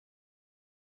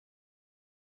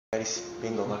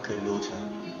Spengo qualche luce.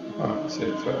 Ah, sì,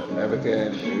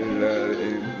 perché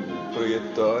il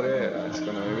proiettore,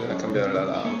 secondo me bisogna cambiare la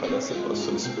lampada se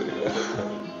posso esprimere.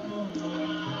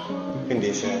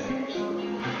 Quindi se...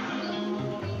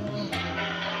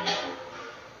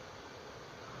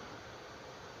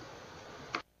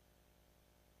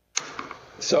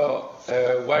 So,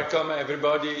 welcome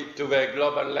everybody to the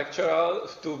Global Lecture Hall,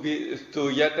 to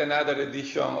yet another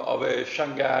edition of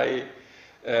Shanghai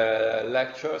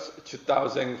Lectures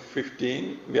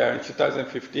 2015. We are in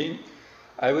 2015.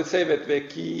 I would say that the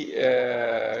key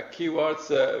keywords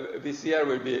this year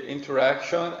will be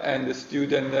interaction and the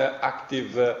student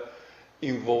active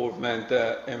involvement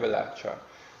in the lecture.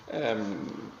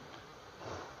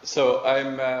 So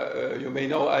you may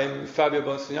know, I'm Fabio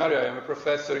Bonsignori. I'm a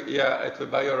professor here at the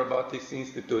Biorobotics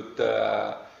Institute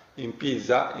in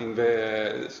Pisa, in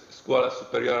the Scuola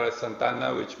Superiore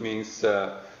Sant'Anna, which means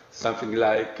something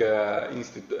like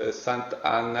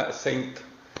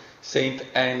Saint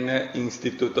Anne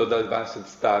Institute of Advanced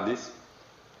Studies.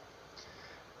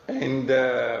 And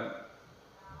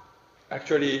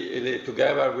actually,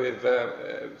 together with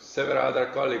several other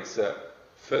colleagues,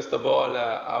 first of all,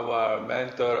 our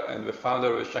mentor and the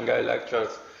founder of Shanghai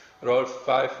Lectures, Rolf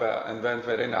Pfeiffer, and then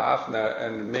Verena Hafner,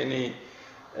 and many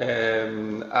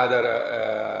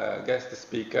other guest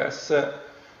speakers,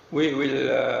 we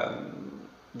will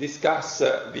discuss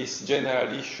this general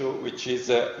issue, which is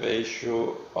the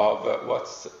issue of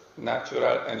what's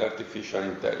natural and artificial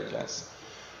intelligence.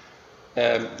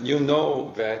 You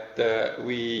know that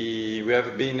we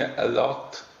have been a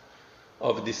lot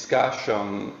of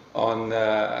discussion on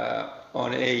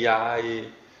AI,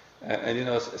 and you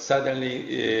know,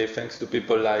 suddenly, thanks to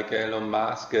people like Elon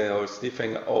Musk or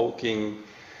Stephen Hawking,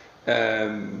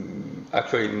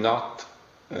 actually not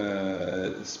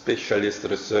specialist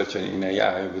researcher in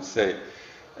AI, I would say,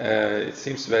 it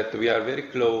seems that we are very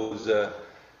close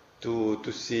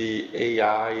to see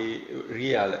AI,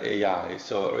 real AI,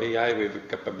 so AI with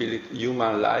capability,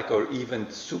 human-like or even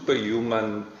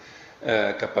superhuman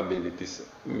capabilities.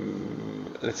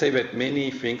 Let's say that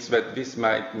many think that this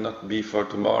might not be for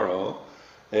tomorrow,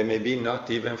 and maybe not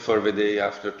even for the day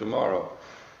after tomorrow.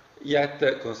 Yet,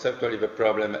 conceptually, the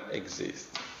problem exists.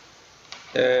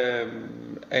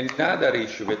 Another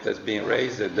issue that has been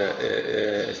raised,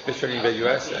 especially in the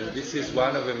US, and this is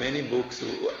one of the many books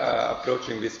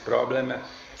approaching this problem,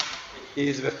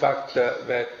 is the fact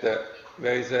that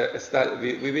there is a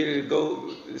study. We will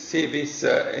go see this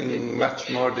in much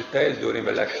more detail during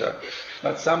the lecture,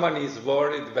 but someone is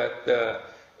worried that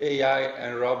AI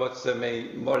and robots may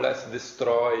more or less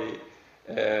destroy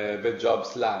the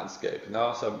jobs landscape.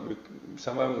 No?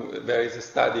 So there is a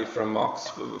study from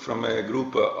a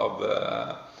group of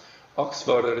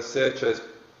Oxford researchers,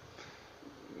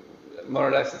 more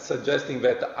or less suggesting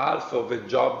that half of the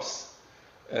jobs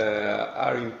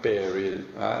are in peril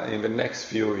in the next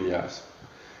few years.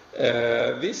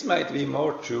 This might be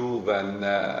more true than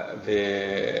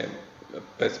the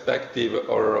perspective of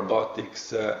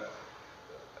robotics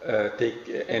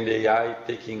and AI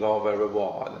taking over the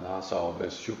world, so the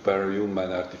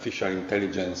superhuman artificial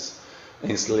intelligence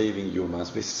enslaving humans.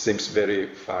 This seems very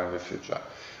far in the future.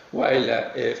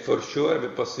 While for sure the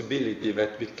possibility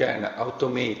that we can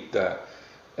automate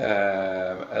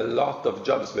a lot of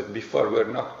jobs that before was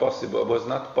not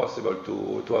possible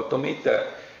to automate,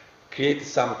 create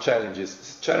some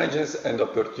challenges and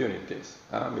opportunities,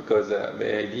 because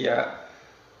the idea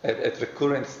at the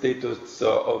current status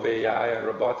of AI and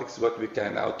robotics, what we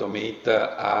can automate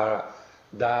are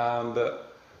dumb,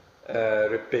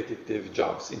 repetitive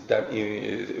jobs,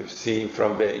 seen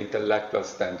from the intellectual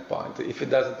standpoint. If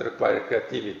it doesn't require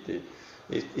creativity,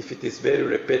 if it is very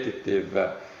repetitive,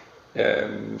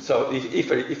 so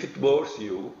if it bores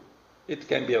you, it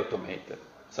can be automated.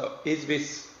 So is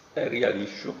this a real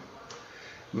issue?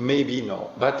 Maybe no,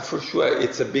 but for sure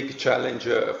it's a big challenge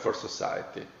for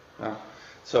society.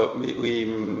 So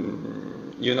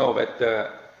you know that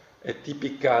a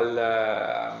typical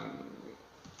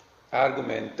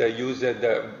argument used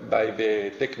by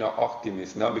the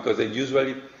techno-optimists, because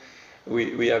usually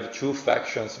we have two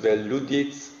factions, the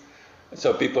Luddites,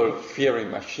 so people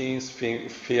fearing machines,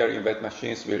 fearing that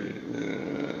machines will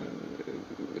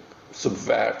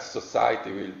subvert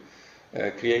society, will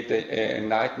create a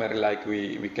nightmare like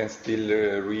we can still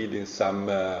read in some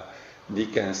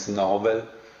Dickens novel.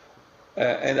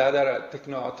 And other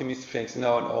techno-optimists think,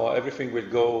 no, everything will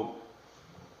go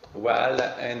well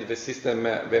and the system,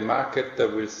 the market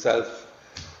will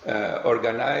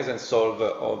self-organize and solve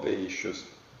all the issues.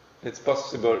 It's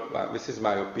possible, this is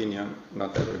my opinion,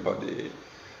 not everybody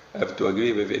have to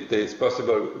agree with it. It's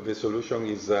possible the solution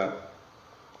is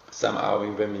somehow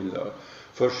in the middle.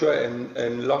 For sure, and a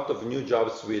lot of new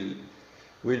jobs will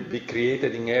be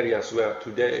created in areas where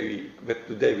today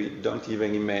we don't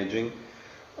even imagine.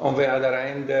 On the other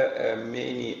hand,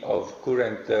 many of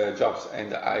current jobs,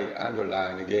 and I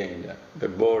underline again the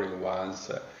boring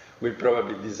ones, will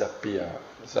probably disappear.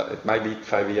 So it might be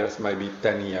 5 years, might be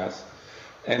 10 years.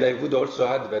 And I would also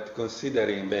add that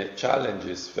considering the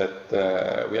challenges that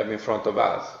we have in front of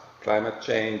us, climate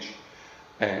change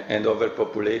and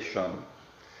overpopulation,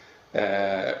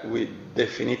 we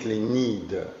definitely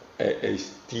need a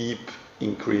steep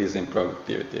increase in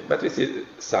productivity. But this is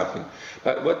something.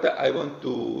 But what I want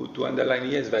to underline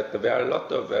here is that there are a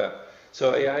lot of,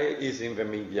 so AI is in the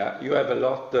media. You have a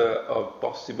lot of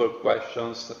possible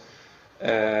questions.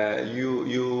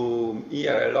 You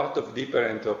hear a lot of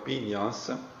different opinions,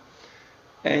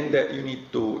 and you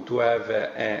need to have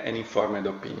an informed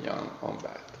opinion on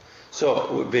that.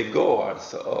 So the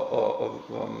goals of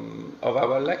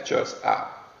our lectures are,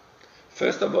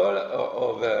 first of all,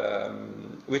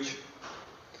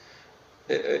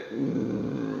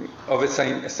 of a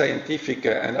scientific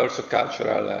and also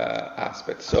cultural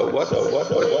aspect. So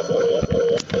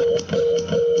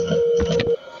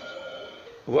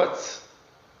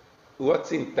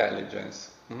what's intelligence?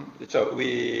 So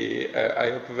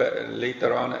I hope that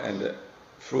later on and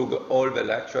through all the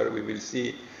lecture we will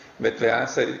see that the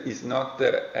answer is not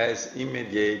as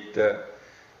immediate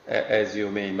as you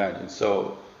may imagine.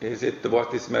 So is it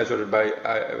what is measured by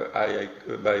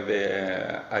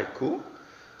the IQ?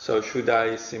 So should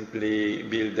I simply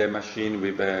build a machine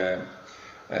with a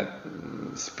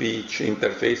speech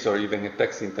interface or even a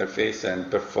text interface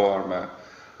and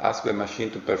ask the machine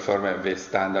to perform the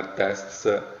standard tests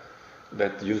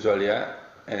that usually are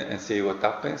and see what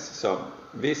happens? So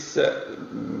this,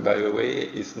 by the way,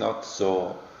 is not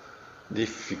so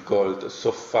difficult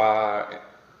so far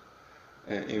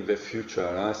in the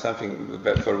future. Something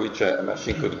that for which a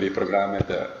machine could be programmed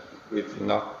with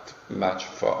not much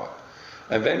thought.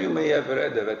 And then you may have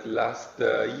read that last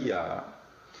year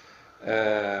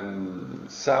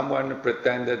someone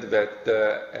pretended that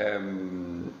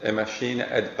a machine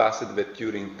had passed the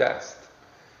Turing test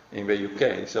in the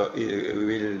UK. So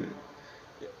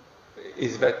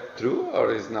is that true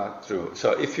or is not true?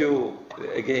 So if you,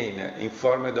 again,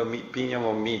 informed opinion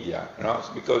on media,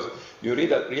 because you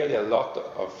read really a lot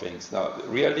of things. Now,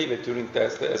 really the Turing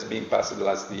test has been passed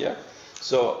last year,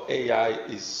 so AI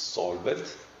is solved.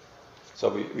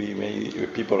 So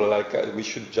people like, we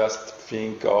should just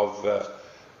think of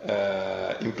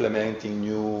implementing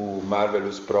new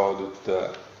marvelous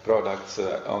products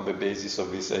on the basis of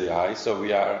this AI. So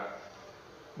we are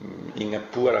in a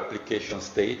poor application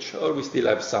stage, or we still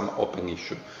have some open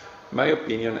issue. My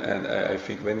opinion, and I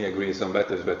think many agrees on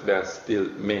that, is that there are still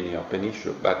many open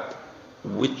issues, but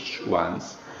which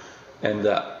ones and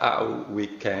how we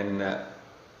can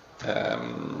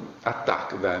attack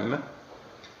them.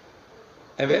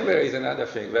 And then there is another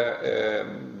thing.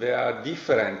 There are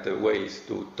different ways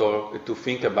to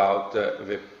think about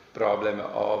the problem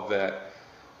of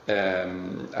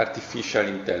artificial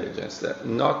intelligence.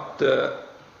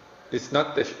 It's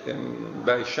not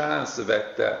by chance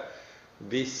that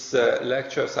these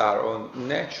lectures are on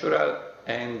natural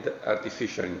and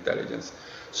artificial intelligence.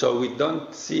 So we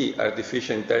don't see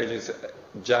artificial intelligence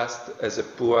just as a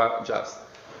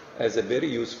very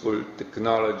useful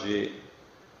technology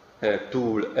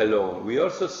tool alone. We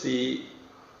also see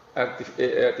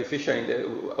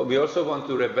we also want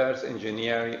to reverse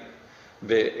engineer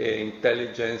the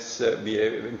intelligent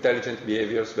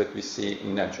behaviors that we see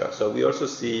in nature. So we also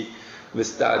see the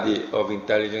study of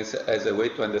intelligence as a way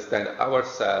to understand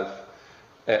ourselves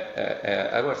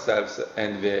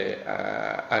and the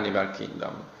animal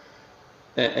kingdom.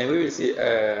 And we will see,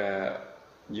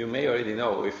 you may already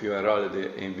know if you enrolled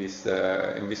in this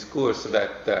course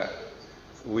that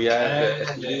we have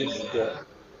at least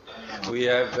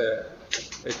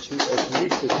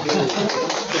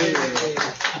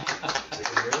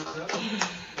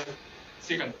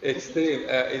extreme.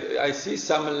 I see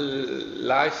some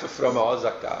life from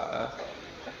Osaka.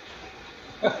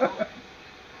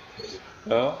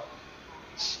 No?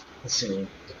 Sì.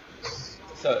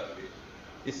 So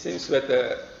it seems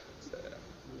that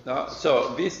no.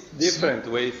 So these different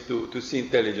ways to see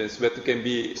intelligence that can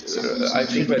be. I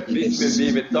think that this will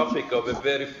be the topic of the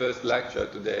very first lecture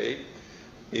today,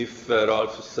 if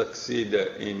Rolf succeed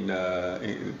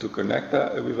to connect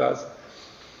with us.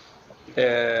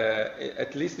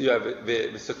 At least you have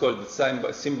the so-called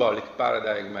symbolic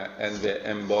paradigm and the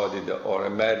embodied or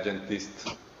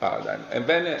emergentist paradigm. And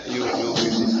then you will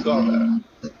discover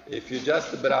if you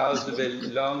just browse the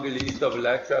long list of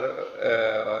lecture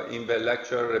in the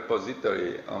lecture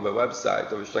repository on the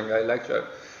website of Shanghai Lecture,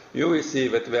 you will see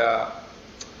that there are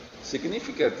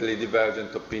significantly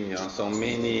divergent opinions on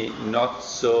many not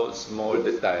so small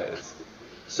details.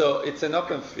 So it's an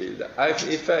open field. I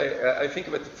think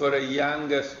that for a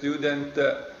young student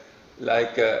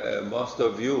like most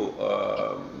of you,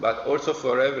 but also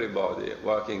for everybody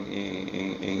working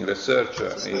in research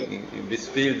in this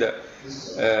field,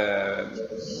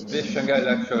 this Shanghai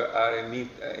Lecture are an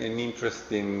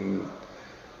interesting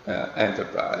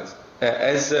enterprise.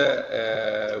 As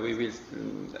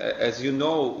you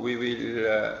know, we will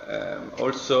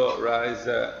also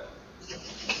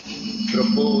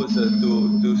propose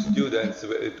to students,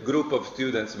 a group of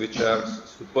students which are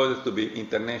supposed to be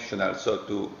international, so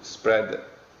to spread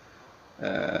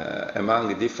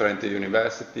among different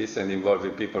universities and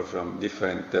involving people from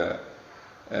different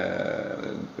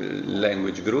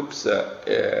language groups.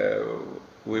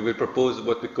 We will propose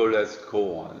what we call as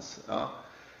koans.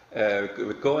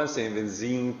 The koans in the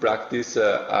Zine practice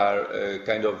are a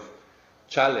kind of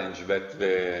challenge that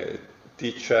the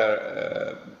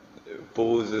teacher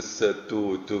poses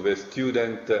to the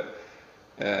student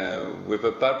with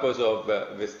the purpose of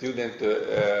the student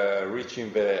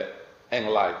reaching the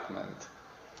enlightenment.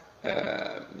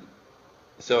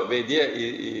 So the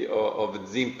idea of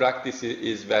Zen practice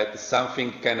is that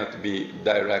something cannot be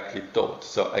directly taught.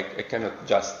 So I cannot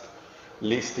just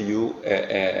list you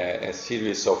a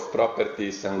series of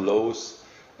properties and laws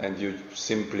and you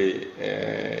simply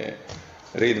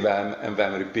read them and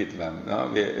then repeat them. No?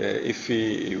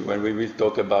 When we will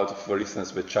talk about, for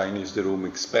instance, the Chinese room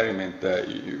experiment,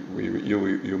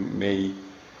 you may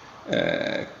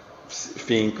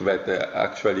think that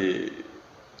actually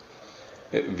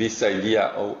this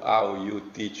idea of how you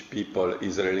teach people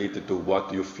is related to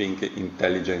what you think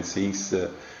intelligence is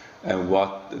and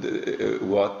what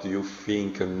you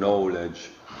think knowledge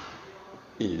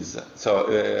is. So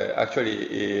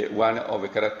actually one of the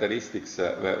characteristics,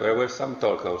 there were some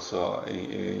talk also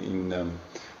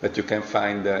that you can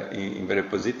find in the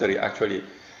repository, actually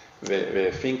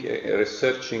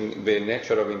researching the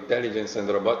nature of intelligence and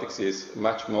robotics is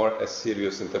much more a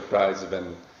serious enterprise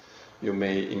than you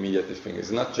may immediately think. It's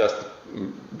not just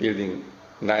building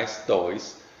nice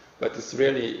toys, but it's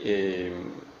really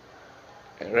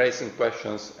raising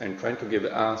questions and trying to give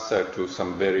answer to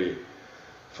some very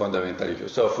fundamental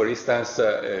issues. So, for instance,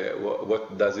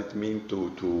 what does it mean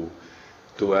to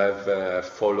have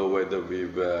followed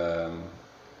with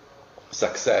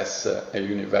success a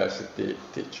university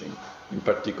teaching, in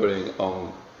particular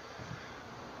on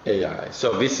AI?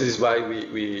 So this is why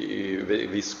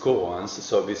these koans,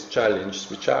 so these challenges,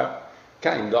 which are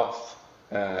kind of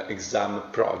exam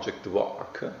project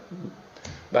work,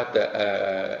 but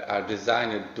are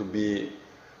designed to be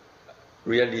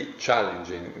really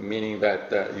challenging, meaning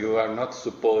that you are not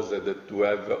supposed to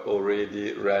have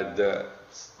already read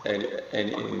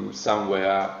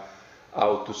somewhere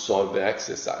how to solve the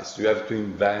exercise. You have to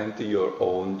invent your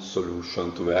own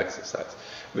solution to the exercise.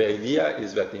 The idea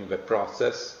is that in the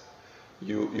process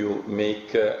you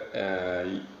make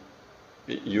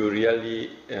you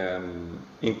really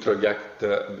introject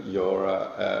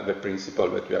the principle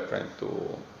that we are trying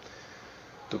to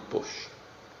push.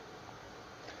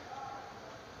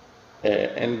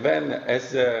 And then,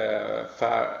 as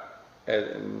far as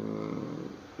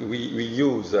we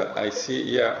use, I see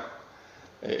here,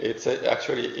 it's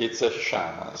a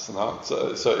chance, no?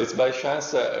 So it's by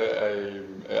chance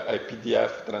a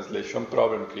PDF translation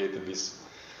program created this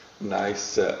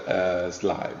nice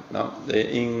slide. No?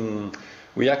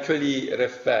 We actually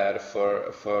refer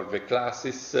for the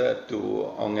classes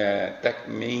on a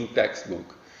main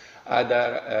textbook.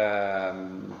 Other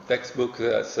textbooks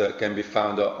can be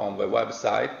found on the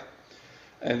website.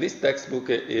 And this textbook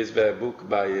is the book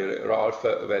by Rolf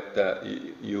that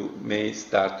you may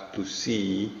start to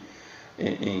see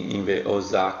in the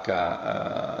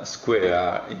Osaka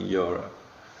square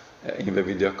in the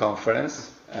video conference.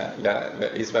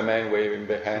 Is the man waving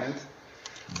the hand.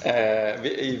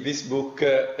 This book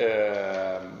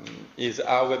is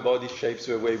How the Body Shapes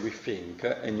the Way We Think,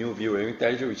 a new view of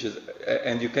intelligence, which is,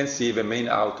 and you can see the main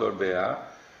author there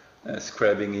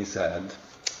scrubbing his head.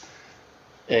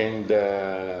 And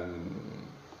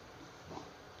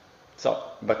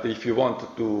but if you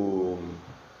want to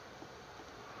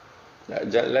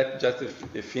just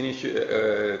finish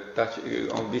touch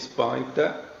on this point,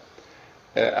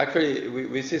 actually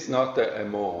this is not a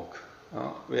MOOC.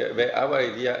 Our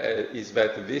idea is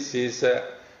that this is a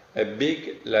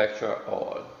big lecture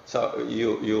hall. So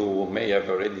you may have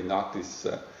already noticed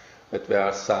that there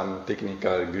are some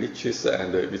technical glitches,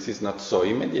 and this is not so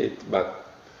immediate, but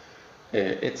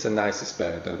it's a nice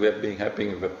experiment. We have been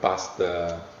having in the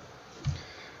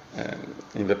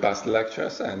past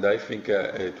lectures, and I think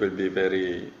it will be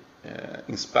very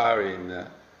inspiring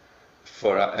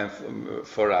for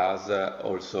us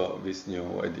also this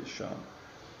new edition.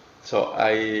 So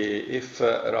if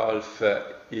Rolf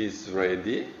is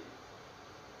ready,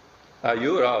 are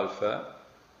you, Rolf?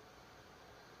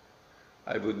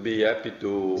 I would be happy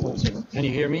to. Can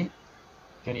you hear me?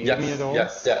 Can you hear me at all?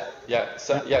 Yes, yeah.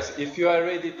 So, yes, if you are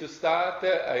ready to start,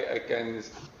 I can.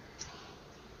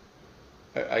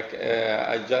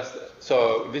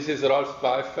 So this is Rolf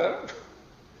Pfeiffer.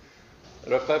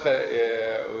 Rolf Pfeiffer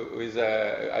is,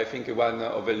 I think, one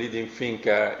of the leading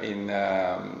thinkers in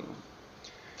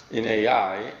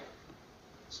AI,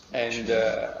 and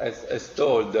as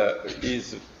told,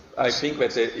 I think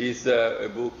that is a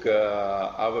book,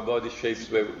 Our Body Shapes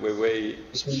the Way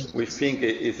We Think,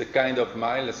 is a kind of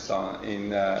milestone in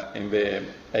the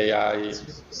AI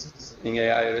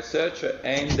research.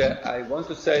 And I want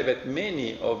to say that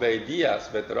many of the ideas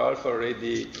that Rolf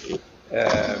already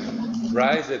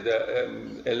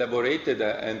elaborated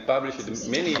and published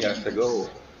many years ago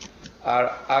are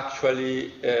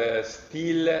actually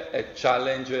still a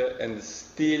challenge and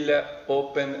still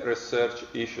open research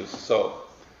issues. So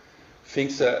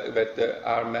things that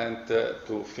are meant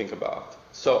to think about.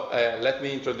 So let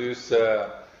me introduce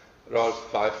Rolf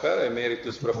Pfeiffer,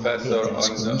 Emeritus Professor of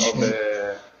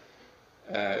the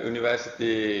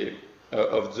University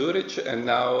of Zurich, and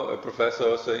now a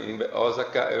professor also in the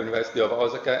University of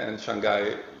Osaka and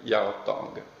Shanghai Yao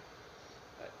Tong.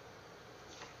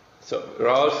 So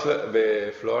Rolf,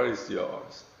 the floor is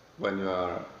yours when you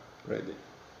are ready.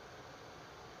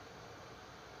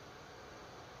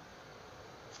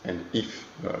 And if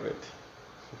you are ready.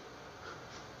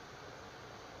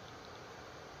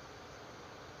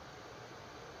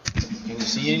 Can you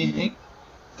see anything?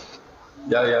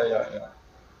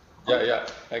 Yeah.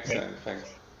 Excellent, thanks.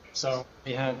 So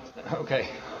we had, okay.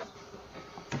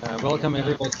 Welcome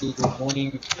everybody, good morning,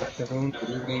 good afternoon, good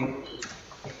evening.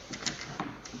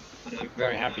 I'm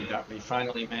very happy that we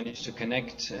finally managed to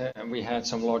connect. We had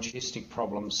some logistic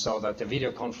problems so that the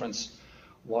video conference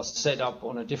was set up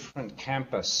on a different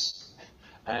campus,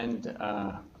 and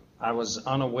I was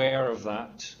unaware of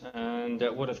that, and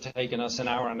it would have taken us an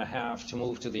hour and a half to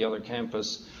move to the other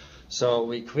campus. So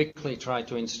we quickly tried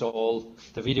to install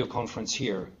the video conference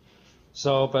here.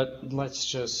 So, but let's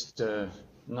just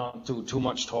not do too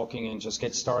much talking and just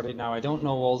get started now. I don't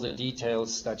know all the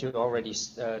details that you already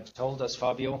told us,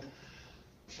 Fabio,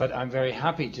 but I'm very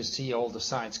happy to see all the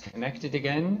sites connected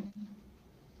again.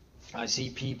 I see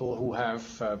people who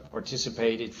have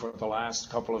participated for the last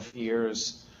couple of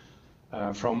years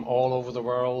from all over the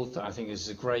world. I think it's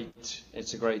a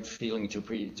great feeling to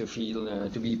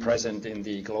be present in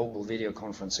the global video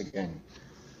conference again.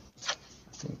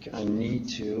 I think I need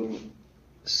to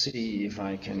see if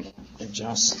I can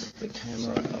adjust the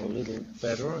camera a little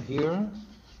better here.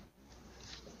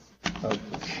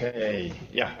 Okay,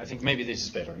 yeah, I think maybe this is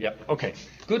better. Yeah, okay,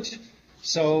 good.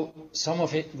 So some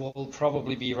of it will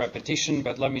probably be repetition,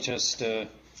 but let me just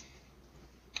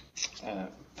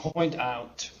point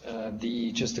out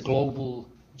the global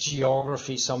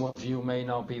geography. Some of you may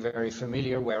not be very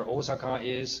familiar where Osaka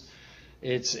is.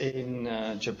 It's in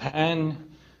Japan.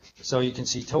 So you can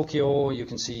see Tokyo, you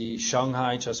can see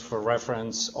Shanghai, just for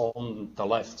reference, on the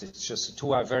left. It's just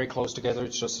very close together.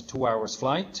 It's just a 2 hours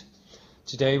flight.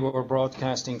 Today we're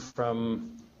broadcasting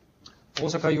from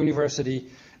Osaka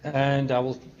University, and I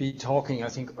will be talking, I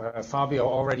think Fabio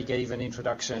already gave an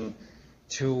introduction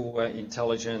to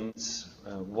intelligence,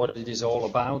 what it is all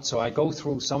about. So I go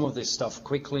through some of this stuff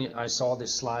quickly. I saw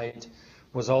this slide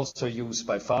was also used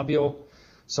by Fabio.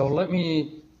 So let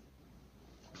me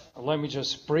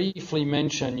just briefly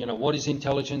mention, what is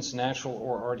intelligence, natural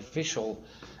or artificial,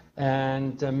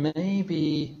 and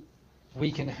maybe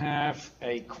we can have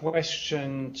a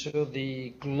question to the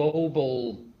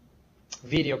global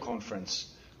video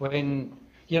conference when,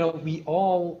 we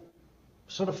all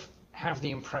sort of have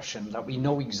the impression that we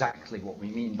know exactly what we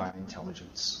mean by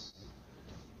intelligence.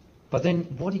 But then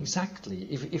what exactly,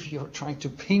 if you're trying to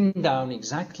pin down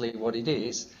exactly what it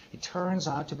is, it turns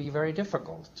out to be very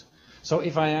difficult. So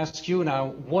if I ask you now,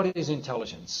 what is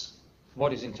intelligence?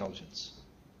 What is intelligence?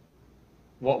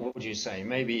 What would you say?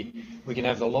 Maybe we can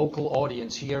have the local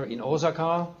audience here in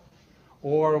Osaka,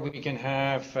 or we can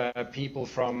have people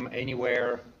from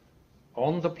anywhere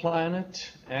on the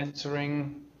planet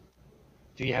answering.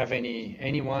 Do you have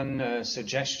anyone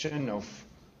suggestion of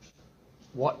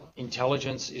what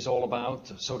intelligence is all about,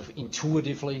 sort of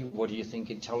intuitively. What do you think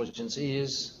intelligence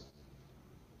is?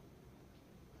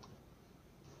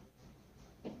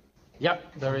 Yeah,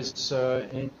 there is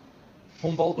in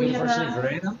Humboldt University,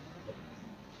 Verena.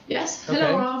 Yes, Okay.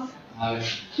 hello, Ralph.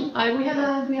 Hi. We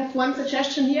have one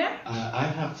suggestion here. I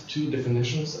have two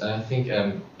definitions. I think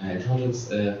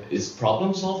intelligence is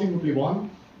problem solving would be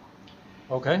one.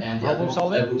 Okay, And the problem other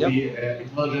solving. would Yep. be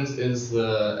intelligence is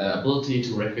the ability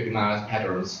to recognize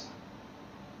patterns.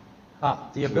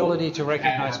 The ability to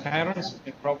recognize patterns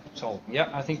in problem solving. Yeah,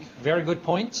 I think very good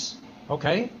points.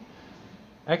 Okay,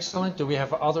 excellent. Do we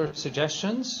have other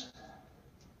suggestions?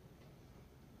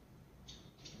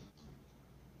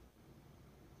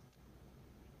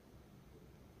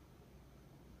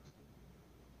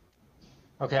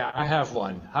 Okay, I have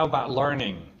one. How about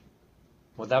learning?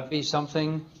 Would that be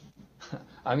something?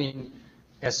 I mean,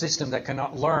 a system that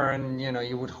cannot learn,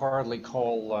 you would hardly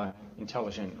call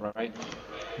intelligent, right?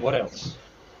 What else?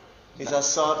 It's a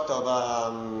sort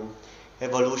of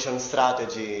evolution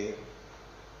strategy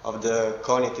of the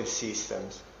cognitive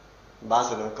systems,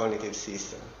 based on cognitive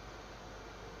system.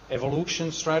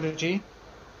 Evolution strategy?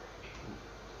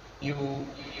 You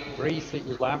briefly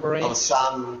elaborate? Of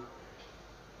some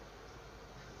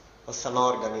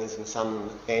organisms, some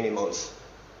animals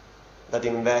that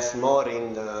invest more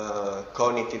in the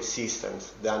cognitive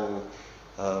systems than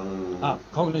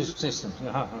cognitive systems.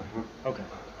 Okay.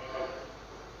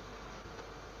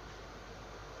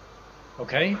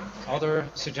 Okay, other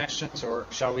suggestions, or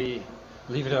shall we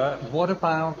leave it at that? What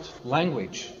about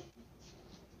language?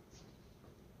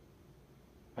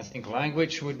 I think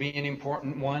language would be an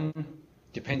important one.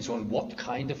 Depends on what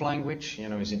kind of language.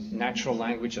 Is it natural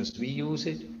language as we use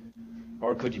it?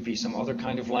 Or could it be some other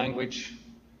kind of language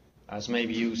as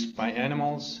maybe used by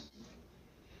animals?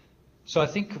 So I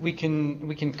think we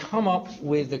can come up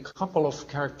with a couple of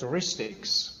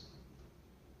characteristics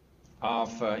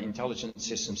of intelligent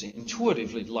systems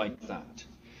intuitively like that.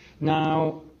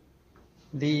 Now,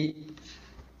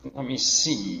 let me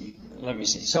see.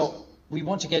 So we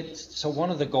want to one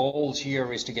of the goals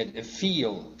here is to get a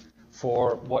feel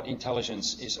for what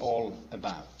intelligence is all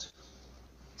about.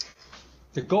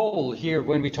 The goal here,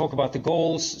 when we talk about the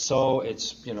goals, so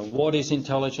it's, what is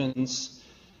intelligence?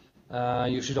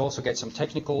 You should also get some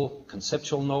technical,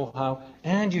 conceptual know-how,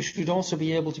 and you should also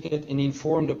be able to get an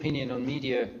informed opinion on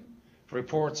media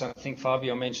reports. I think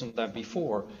Fabio mentioned that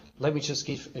before. Let me just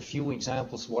give a few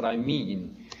examples what I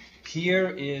mean. Here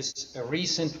is a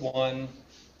recent one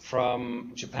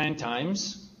from Japan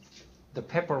Times, the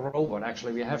Pepper robot.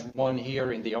 Actually, we have one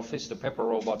here in the office, the Pepper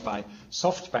robot by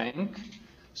SoftBank.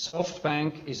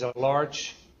 SoftBank is a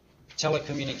large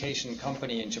telecommunication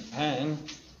company in Japan,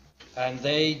 and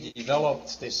they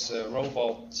developed this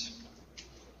robot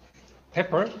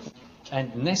Pepper.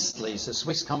 And Nestle is a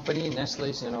Swiss company. Nestle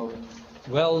is,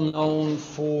 well known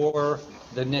for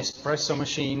the Nespresso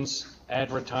machines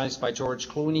advertised by George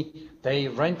Clooney. They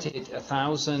rented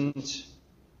 1,000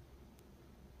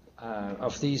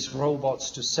 of these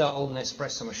robots to sell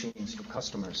Nespresso machines to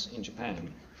customers in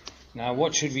Japan. Now,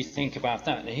 what should we think about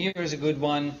that? Now, here's a good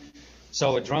one.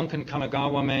 So, a drunken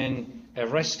Kanagawa man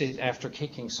arrested after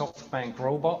kicking SoftBank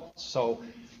robot. So,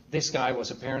 this guy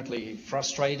was apparently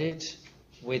frustrated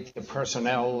with the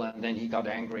personnel, and then he got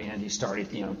angry and he started,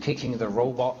 kicking the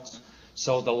robots.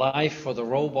 So, the life for the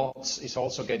robots is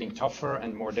also getting tougher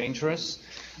and more dangerous.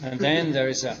 And then there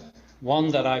is one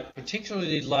that I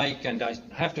particularly like, and I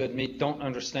have to admit, don't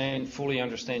fully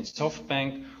understand.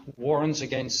 SoftBank warns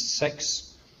against sex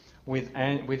with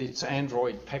its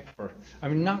Android Pepper.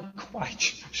 I'm not quite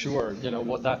sure,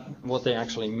 what they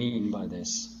actually mean by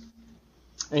this.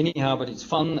 Anyhow, but it's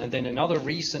fun. And then another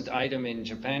recent item in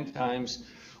Japan Times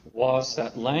was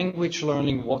that language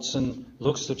learning Watson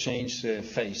looks to change the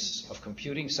face of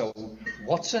computing. So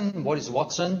Watson, what is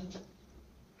Watson?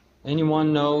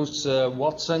 Anyone knows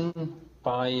Watson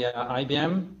by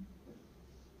IBM?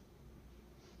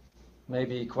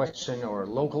 Maybe question or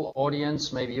local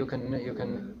audience. Maybe you can.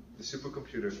 The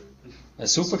supercomputer. A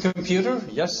supercomputer?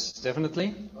 Yes,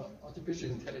 definitely. Artificial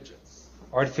intelligence.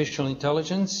 Artificial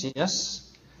intelligence,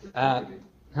 yes. Built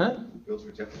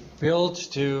for Jeopardy. Built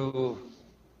to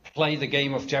play the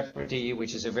game of Jeopardy,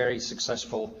 which is a very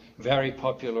successful, very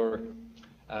popular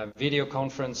video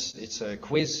conference. It's a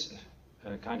quiz,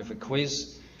 kind of a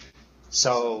quiz.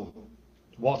 So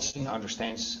Watson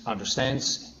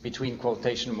understands between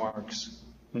quotation marks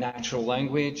natural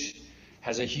language,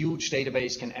 has a huge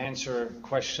database, can answer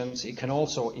questions. It can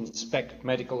also inspect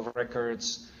medical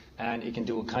records, and it can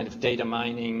do a kind of data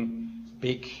mining,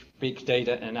 big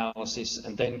data analysis,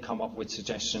 and then come up with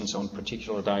suggestions on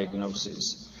particular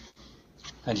diagnoses.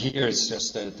 And here it's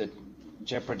just the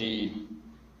Jeopardy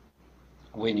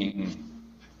winning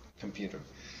computer.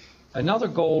 Another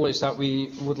goal is that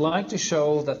we would like to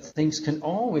show that things can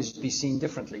always be seen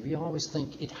differently. We always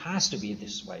think it has to be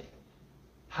this way.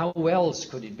 How else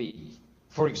could it be?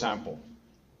 For example,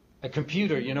 a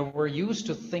computer, we're used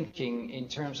to thinking in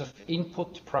terms of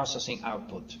input, processing,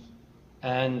 output.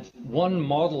 And one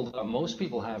model that most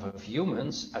people have of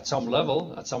humans at some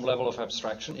level of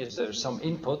abstraction, is there's some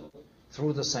input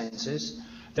through the senses,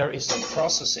 there is some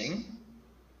processing,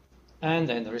 and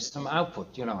then there is some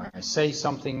output. I say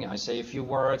something, I say a few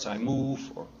words, I move.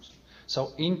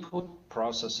 So input,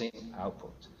 processing,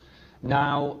 output.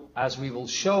 Now, as we will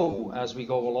show as we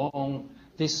go along,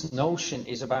 this notion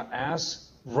is about as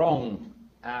wrong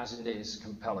as it is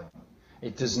compelling.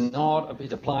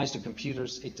 It applies to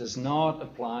computers, it does not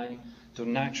apply to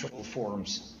natural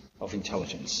forms of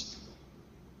intelligence.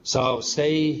 So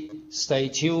stay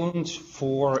tuned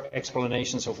for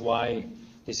explanations of why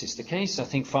this is the case. I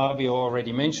think Fabio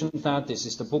already mentioned that. This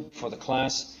is the book for the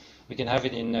class. We can have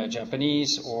it in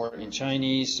Japanese or in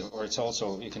Chinese, or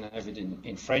you can have it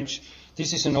in French.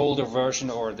 This is an older version,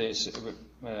 or this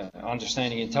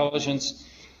Understanding Intelligence.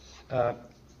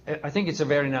 I think it's a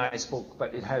very nice book,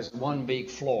 but it has one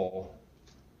big flaw,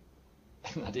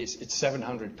 and that is it's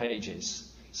 700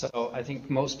 pages. So I think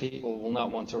most people will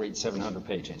not want to read 700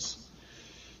 pages.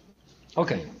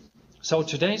 Okay, so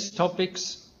today's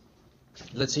topics,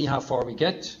 let's see how far we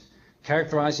get.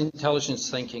 Characterize intelligence,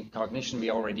 thinking, cognition.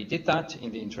 We already did that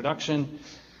in the introduction.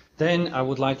 Then I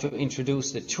would like to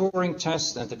introduce the Turing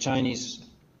test and the Chinese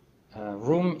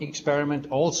room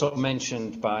experiment, also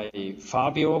mentioned by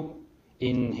Fabio.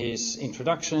 In his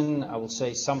introduction, I will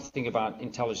say something about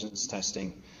intelligence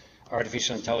testing,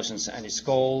 artificial intelligence and its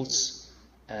goals,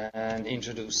 and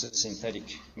introduce the synthetic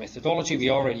methodology. We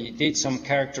already did some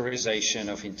characterization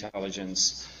of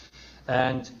intelligence.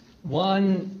 And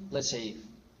let's say,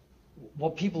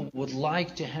 what people would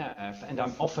like to have, and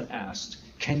I'm often asked,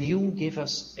 can you give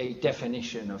us a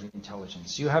definition of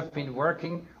intelligence? You have been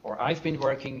working, or I've been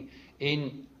working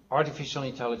in artificial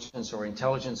intelligence or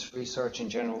intelligence research in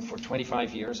general for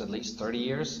 25 years, at least 30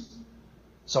 years.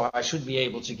 So I should be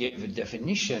able to give a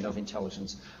definition of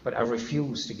intelligence, but I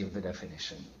refuse to give a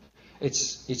definition.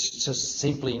 It's just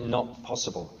simply not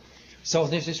possible. So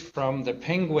this is from the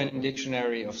Penguin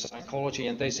Dictionary of Psychology,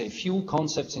 and they say few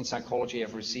concepts in psychology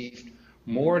have received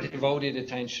more devoted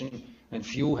attention, and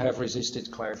few have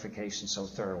resisted clarification so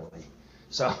thoroughly.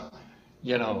 So,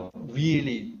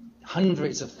 really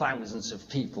hundreds of thousands of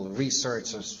people,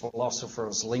 researchers,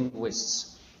 philosophers,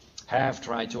 linguists, have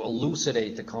tried to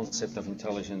elucidate the concept of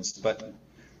intelligence, but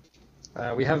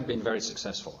we haven't been very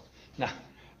successful. Now,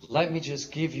 let me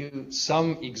just give you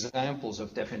some examples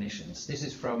of definitions. This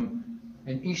is from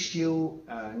an issue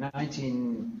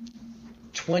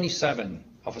 1927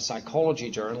 of a psychology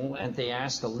journal, and they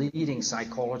asked the leading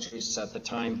psychologists at the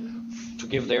time to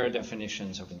give their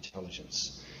definitions of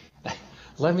intelligence.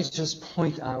 Let me just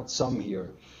point out some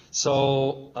here.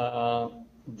 So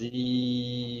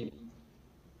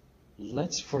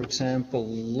let's, for example,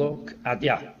 look at,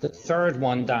 the third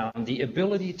one down, the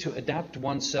ability to adapt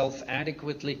oneself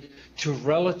adequately to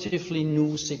relatively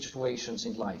new situations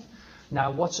in life. Now,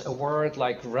 what's a word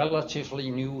like relatively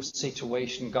new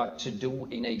situation got to do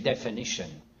in a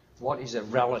definition? What is a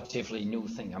relatively new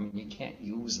thing? I mean, you can't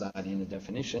use that in a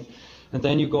definition. And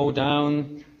then you go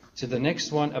down to the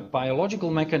next one, a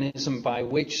biological mechanism by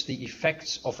which the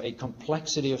effects of a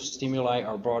complexity of stimuli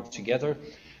are brought together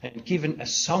and given a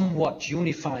somewhat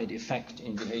unified effect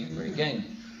in behavior.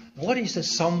 Again, what is a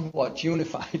somewhat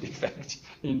unified effect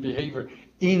in behavior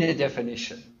in a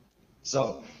definition?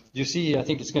 So, you see, I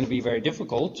think it's going to be very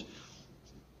difficult.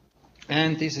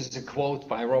 And this is a quote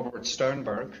by Robert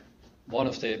Sternberg, one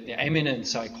of the eminent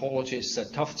psychologists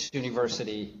at Tufts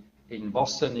University in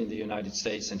Boston in the United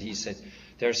States, and he said,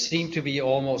 there seem to be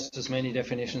almost as many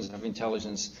definitions of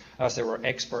intelligence as there were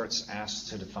experts asked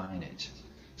to define it.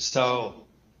 So,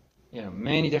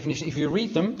 many definitions. If you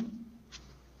read them,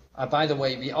 by the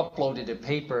way, we uploaded a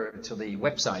paper to the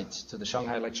website, to the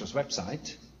Shanghai Lectures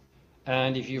website,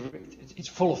 and it's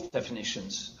full of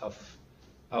definitions of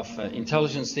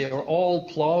intelligence. They are all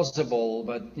plausible,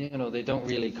 but they don't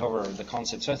really cover the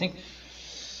concept. So I think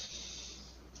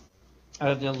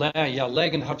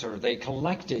Legg and Hutter, they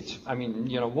collected,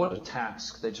 what a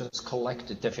task. They just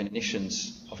collected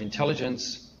definitions of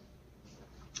intelligence,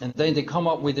 and then they come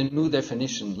up with a new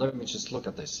definition. Let me just look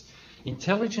at this.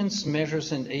 Intelligence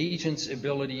measures an agent's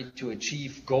ability to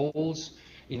achieve goals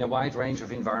in a wide range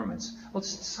of environments. Well, it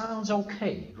sounds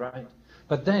okay, right?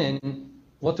 But then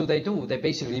what do? They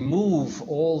basically move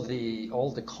all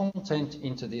the content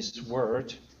into this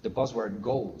word, the buzzword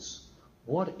goals.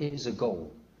 What is a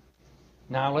goal?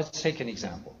 Now let's take an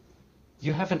example.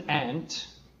 You have an ant,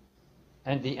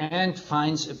 and the ant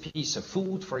finds a piece of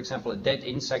food, for example, a dead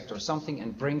insect or something,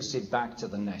 and brings it back to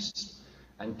the nest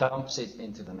and dumps it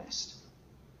into the nest.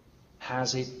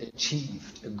 Has it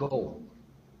achieved a goal?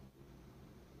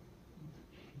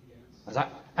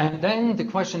 And then the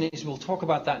question is, we'll talk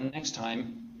about that next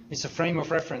time, it's a frame of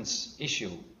reference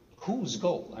issue. Whose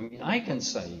goal? I mean, I can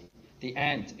say the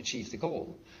ant achieved the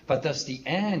goal, but does the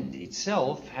ant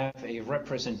itself have a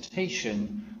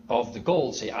representation of the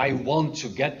goal? Say, I want to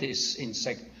get this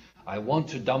insect, I want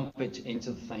to dump it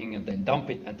into the thing and then dump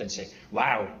it and then say,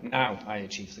 wow, now I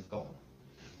achieved the goal.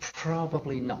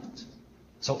 Probably not.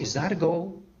 So is that a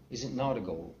goal? Is it not a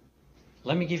goal?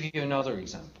 Let me give you another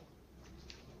example.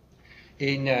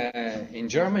 In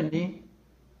Germany,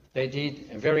 they did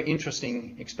a very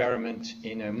interesting experiment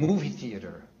in a movie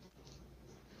theater.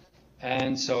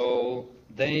 And so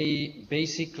they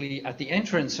basically, at the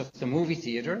entrance of the movie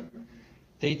theater,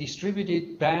 they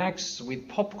distributed bags with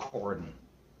popcorn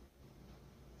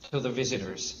to the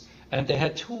visitors. And they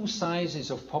had two sizes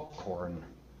of popcorn,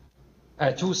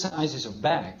 two sizes of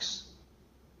bags.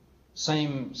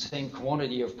 Same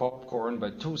quantity of popcorn,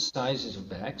 but two sizes of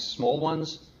bags, small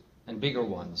ones and bigger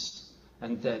ones.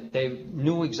 And they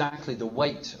knew exactly the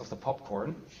weight of the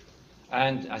popcorn.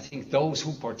 And I think those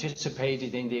who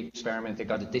participated in the experiment, they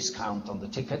got a discount on the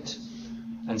ticket.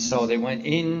 And so they went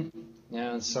in,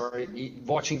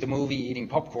 watching the movie, eating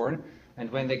popcorn.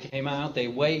 And when they came out, they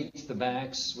weighed the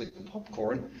bags with the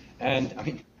popcorn. And I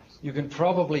mean, you can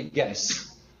probably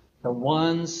guess the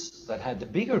ones that had the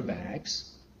bigger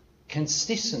bags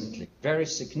consistently, very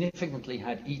significantly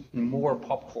had eaten more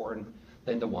popcorn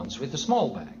than the ones with the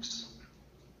small bags.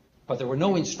 But there were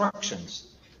no instructions.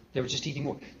 They were just eating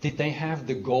more. Did they have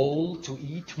the goal to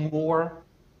eat more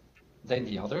than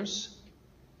the others?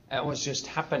 It was just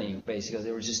happening, basically.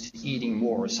 They were just eating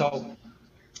more. So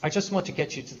I just want to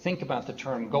get you to think about the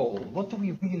term goal. What do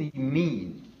we really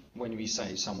mean when we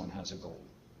say someone has a goal?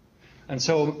 And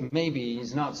so maybe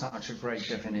it's not such a great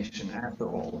definition after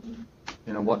all.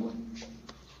 You know what?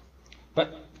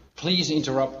 But please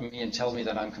interrupt me and tell me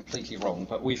that I'm completely wrong.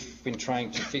 But we've been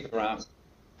trying to figure out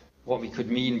what we could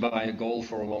mean by a goal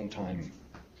for a long time.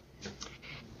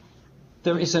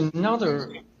 There is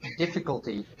another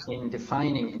difficulty in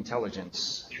defining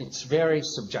intelligence. It's very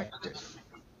subjective.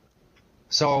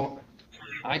 So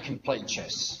I can play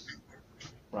chess,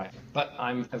 right? But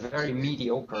I'm a very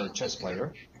mediocre chess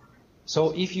player.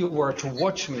 So if you were to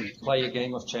watch me play a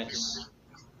game of chess,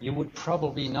 you would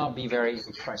probably not be very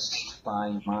impressed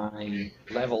by my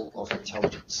level of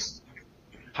intelligence.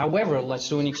 However, let's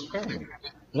do an experiment.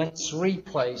 Let's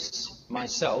replace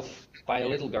myself by a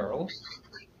little girl,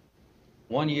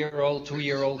 1-year-old,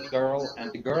 2-year-old girl,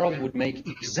 and the girl would make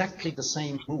exactly the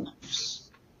same moves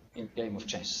in the game of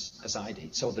chess as I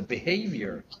did. So the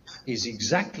behavior is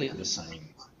exactly the same.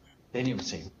 Then you would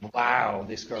say, wow,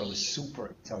 this girl is super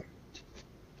intelligent.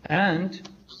 And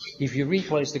if you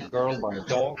replace the girl by a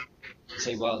dog,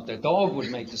 say, well, the dog would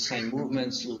make the same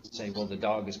movements, you would say, well, the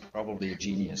dog is probably a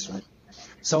genius, right?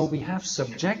 So we have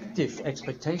subjective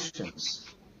expectations.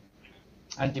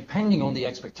 And depending on the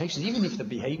expectations, even if the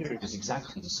behavior is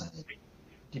exactly the same,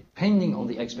 depending on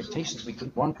the expectations,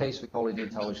 one case we call it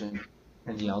intelligent,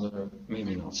 and the other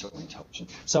maybe not so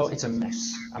intelligent. So it's a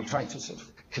mess. I'm trying to sort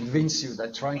of convince you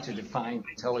that trying to define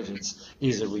intelligence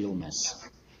is a real mess.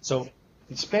 So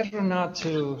it's better not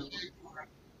to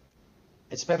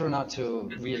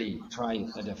really try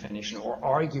a definition or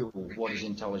argue what is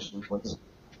intelligent.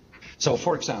 So,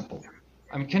 for example,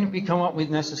 can we come up with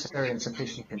necessary and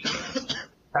sufficient conditions?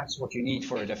 That's what you need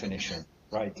for a definition,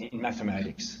 right, in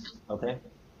mathematics, okay?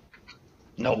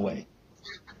 No way.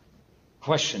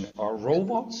 Question, are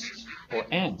robots or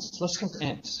ants, let's think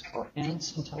ants, are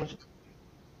ants intelligent?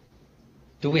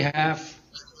 Do we have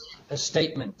a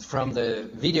statement from the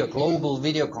global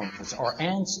video conference, are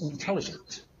ants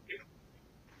intelligent?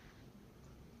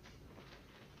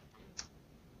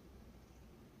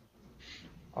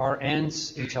 Are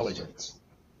ants intelligent?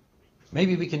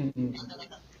 Maybe we can,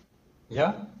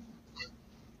 yeah?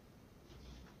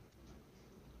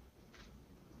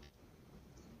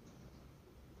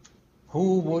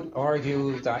 Who would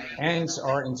argue that ants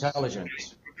are intelligent?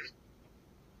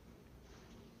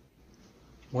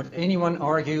 Would anyone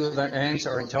argue that ants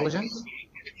are intelligent?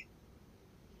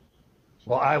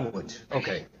 Well, I would.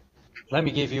 Okay. let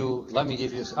me give you,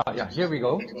 yeah, here we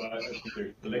go. Well, I think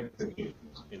they're collectively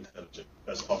intelligent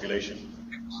as a population.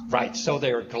 Right, so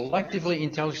they're collectively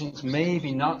intelligent,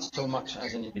 maybe not so much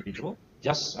as an individual.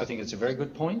 Yes, I think it's a very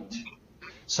good point.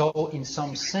 So in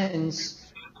some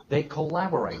sense, they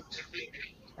collaborate.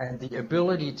 And the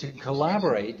ability to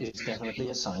collaborate is definitely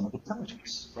a sign of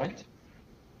intelligence, right?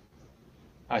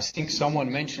 I think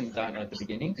someone mentioned that at the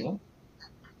beginning. Yeah?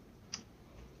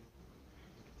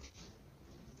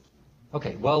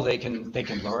 Okay, well, they can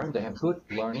learn. They have good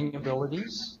learning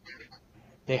abilities.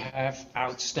 They have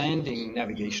outstanding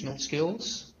navigational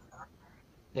skills.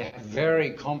 They have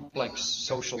very complex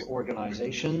social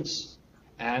organizations,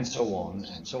 and so on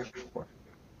and so forth.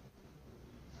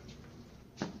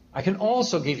 I can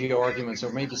also give you arguments,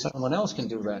 or maybe someone else can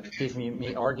do that, give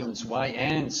me arguments why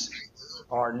ants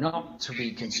are not to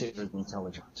be considered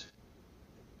intelligent.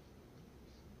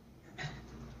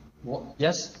 What?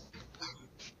 Yes?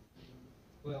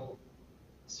 Well,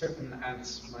 certain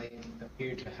ants might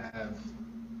appear to have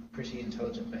pretty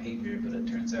intelligent behavior, but it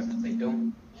turns out that they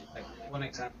don't. Like one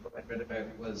example I read about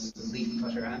was the leaf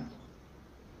cutter ant,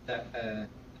 that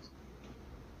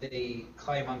they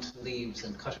climb onto the leaves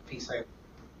and cut a piece out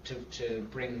to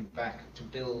bring back to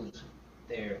build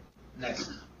their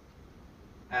nest.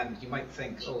 And you might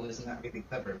think, oh, isn't that really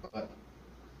clever? But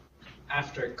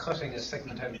after cutting a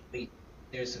segment out of the leaf,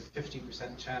 there's a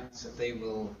 50% chance that they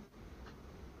will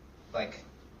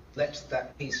let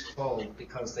that piece fall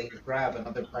because they grab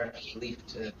another part of the leaf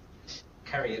to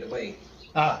carry it away.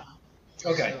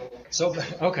 Okay. So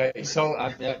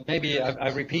maybe I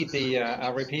repeat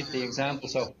the example.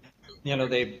 So,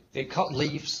 they cut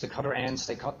leaves, the cutter ants.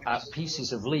 They cut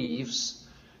pieces of leaves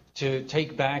to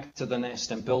take back to the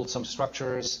nest and build some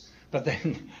structures. But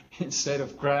then, instead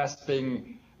of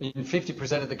grasping, in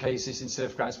 50% of the cases, instead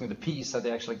of grasping the piece that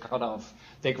they actually cut off,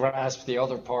 they grasp the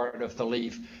other part of the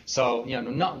leaf. So,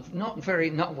 not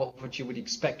what you would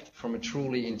expect from a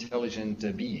truly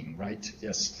intelligent being, right?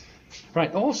 Yes.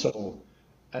 Right. Also,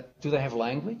 do they have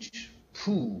language?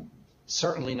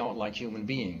 Certainly not like human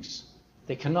beings.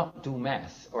 They cannot do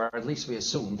math, or at least we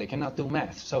assume they cannot do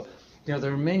math. So, there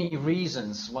are many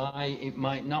reasons why it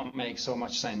might not make so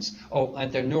much sense. Oh,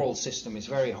 and their neural system is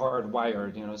very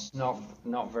hardwired. It's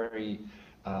not very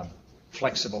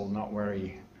flexible, not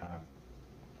very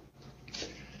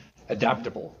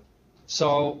adaptable.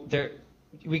 So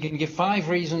we can give 5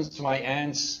 reasons why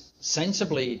ants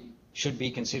sensibly should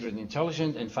be considered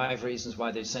intelligent, and 5 reasons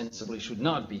why they sensibly should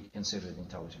not be considered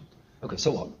intelligent. Okay,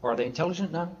 so what? Are they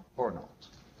intelligent now or not?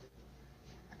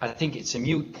 I think it's a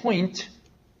moot point.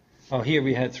 Oh, here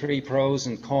we had 3 pros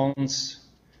and cons.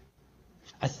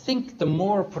 I think the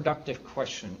more productive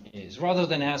question is, rather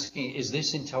than asking, is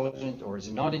this intelligent or is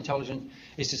it not intelligent,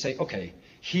 is to say, okay,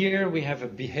 here we have a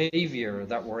behavior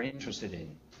that we're interested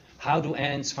in. How do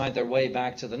ants find their way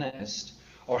back to the nest?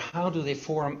 Or how do they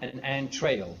form an ant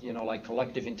trail, like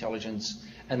collective intelligence?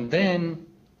 And then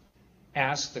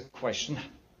ask the question,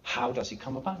 how does it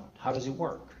come about? How does it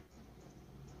work?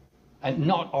 And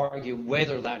not argue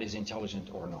whether that is intelligent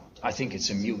or not. I think it's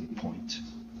a moot point.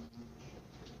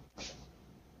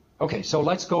 Okay, so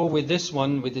let's go with this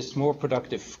one, with this more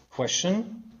productive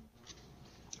question.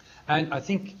 And I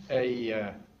think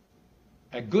a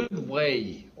good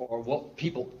way, or what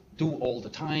people do all the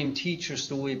time, teachers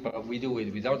do it, but we do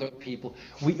it with other people.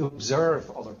 We observe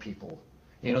other people,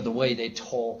 the way they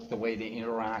talk, the way they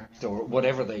interact, or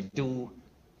whatever they do.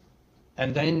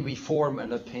 And then we form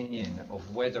an opinion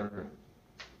of whether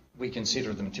we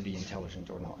consider them to be intelligent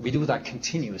or not. We do that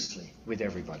continuously with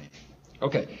everybody.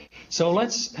 Okay, so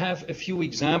let's have a few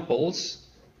examples.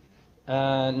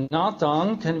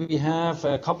 Nathan, can we have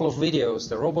a couple of videos?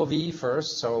 The RoboV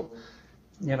first. So,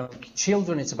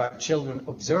 children, it's about children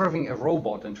observing a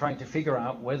robot and trying to figure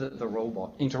out whether the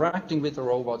robot, interacting with the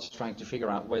robots, trying to figure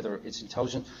out whether it's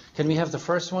intelligent. Can we have the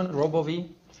first one, RoboV,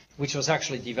 which was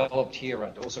actually developed here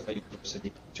at Osaka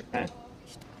University, Japan?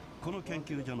 この研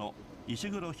究所の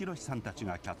石黒博さんたち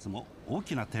が立つも大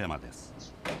きなテーマです。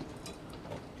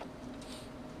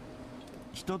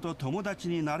人と友達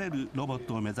になれるロボッ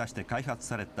トを目指して開発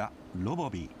されたロ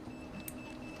ボビ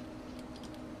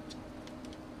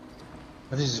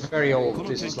ー。This is very old.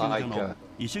 This is like maybe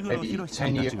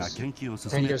 10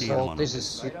 years old. This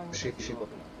is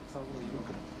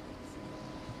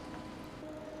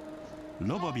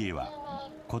ロボビーは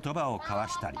言葉を交わ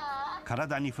したり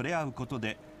体に触れ合うこと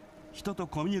で人と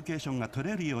コミュニケーションが取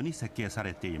れるように設計さ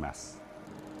れています。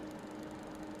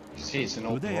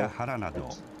腕や腹など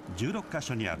16箇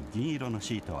所にある銀色の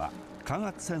シートは感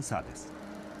圧センサーです。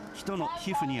人の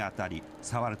皮膚に当たり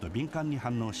触ると敏感に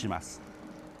反応します。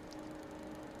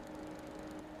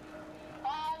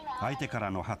相手か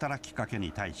らの働きかけ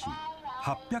に対し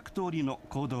800通りの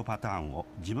行動パターンを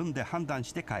自分で判断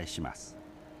して返します。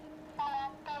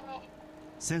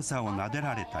センサーを撫で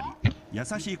られたり優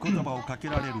しい言葉をかけ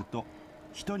られると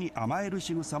人に甘える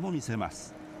仕草も見せま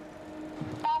す。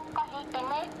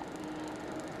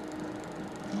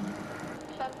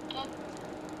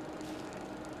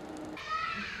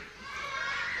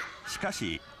しか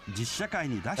し実社会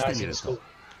に出してみると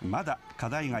まだ課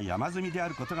題が山積みであ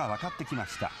ることが分かってきま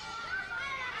した。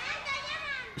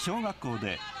小学校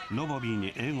でロボビー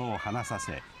に英語を話さ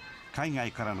せ海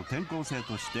外からの転校生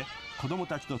として子ども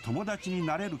たちと友達に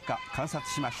なれるか観察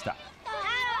しました。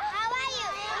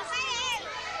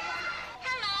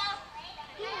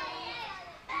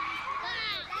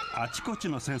あちこち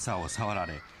のセンサーを触ら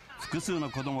れ複数の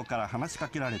子どもから話しか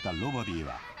けられたロボビー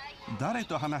は誰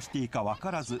と話していいか分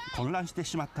からず混乱して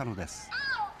しまったのです。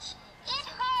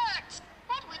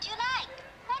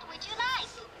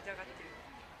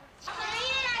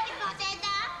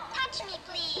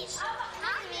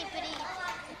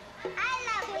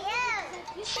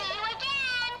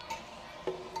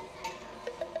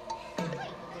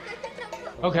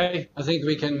Okay, I think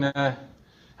we can have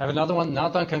another one. Now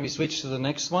then, can we switch to the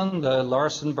next one, the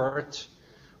Larsen bird,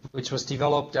 which was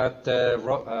developed at the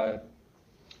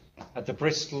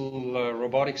Bristol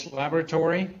Robotics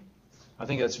Laboratory. I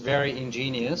think that's very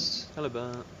ingenious. Hello,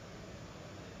 Bert.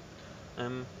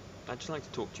 I'd just like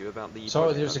to talk to you about the...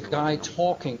 So there's a guy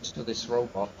talking to this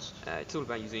robot. It's all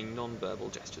about using non-verbal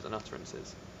gestures and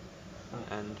utterances. Oh.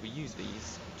 And we use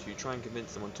these to try and convince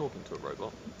someone talking to a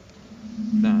robot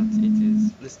that it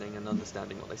is listening and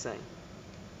understanding what they say.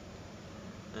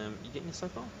 You getting this so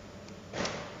far?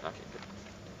 Okay,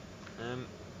 good.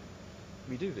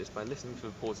 We do this by listening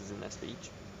for pauses in their speech,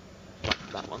 like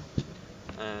that one,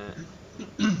 and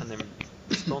then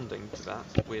responding to that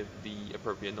with the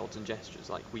appropriate nods and gestures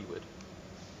like we would.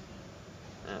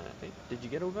 Okay. Did you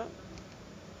get all that?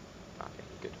 Okay,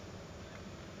 good.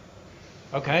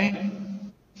 Okay.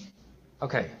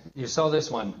 Okay, you saw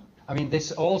this one. I mean,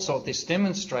 this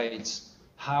demonstrates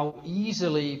how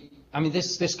easily, I mean,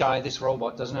 this guy, this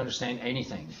robot doesn't understand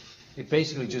anything. It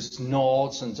basically just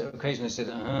nods and occasionally says,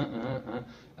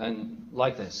 and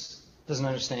like this. Doesn't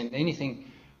understand anything.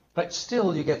 But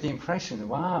still you get the impression,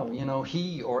 wow, you know,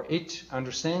 he or it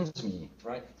understands me,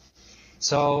 right?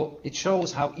 So it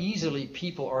shows how easily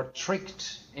people are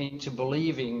tricked into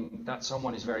believing that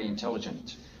someone is very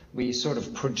intelligent. We sort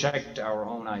of project our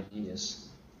own ideas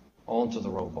onto the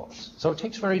robots. So it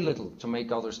takes very little to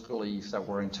make others believe that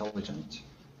we're intelligent.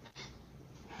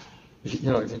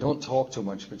 You know, if you don't talk too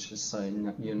much, but just say,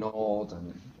 you nod,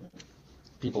 and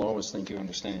people always think you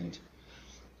understand.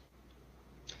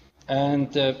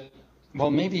 And, well,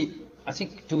 maybe, I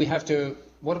think, do we have to,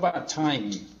 what about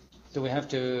time? Do we have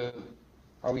to,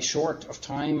 are we short of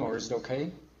time, or is it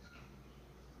okay?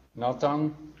 Not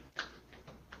done?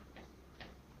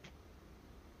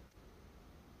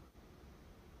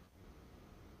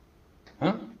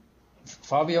 Huh?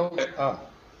 Fabio?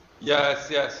 Yes,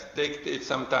 take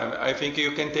some time. I think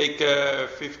you can take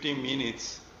 15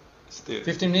 minutes still.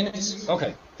 15 minutes?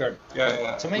 Okay, good.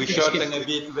 Yeah. So we shorten a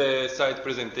bit the side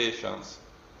presentations.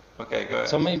 Okay, go ahead.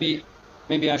 So maybe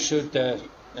I should,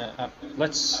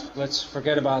 let's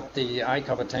forget about the eye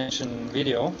cup attention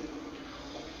video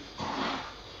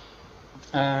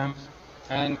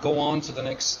and go on to the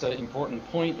next important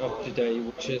point of today,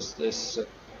 which is this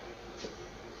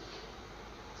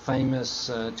famous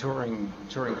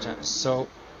Turing test. So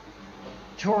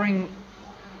Turing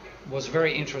was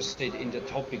very interested in the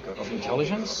topic of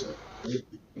intelligence.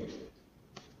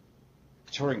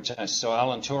 Turing test. So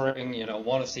Alan Turing, you know,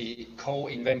 one of the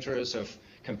co-inventors of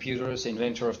computers,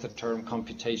 inventor of the term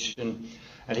computation,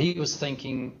 and he was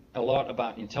thinking a lot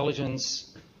about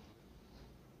intelligence,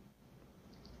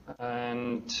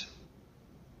 and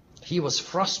he was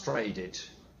frustrated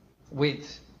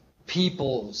with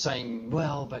people saying,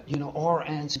 well, but you know, are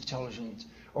ants intelligent,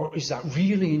 or is that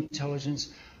really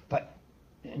intelligence? But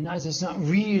no, that's not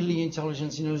really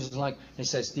intelligence. You know, it's like he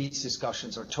says, these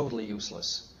discussions are totally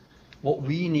useless. What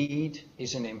we need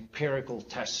is an empirical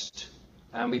test,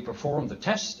 and we perform the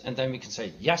test, and then we can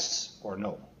say yes or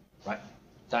no, right?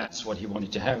 That's what he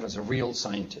wanted to have as a real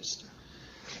scientist.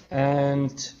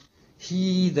 And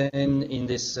he then, in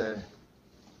this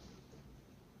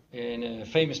in a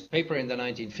famous paper in the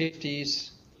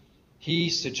 1950s, he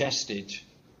suggested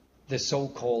the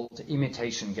so-called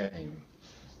imitation game.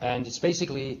 And it's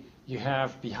basically, you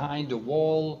have behind a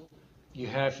wall, you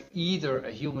have either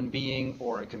a human being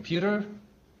or a computer,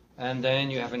 and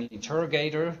then you have an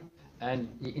interrogator, and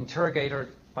the interrogator,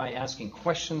 by asking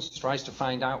questions, tries to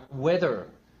find out whether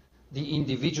the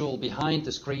individual behind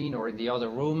the screen or in the other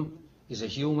room is a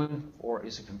human or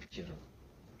is a computer.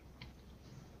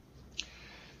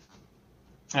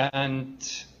 And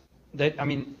that, I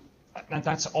mean, and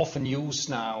that's often used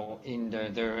now in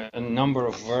there are a number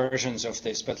of versions of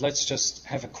this, but let's just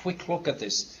have a quick look at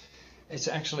this. It's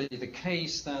actually the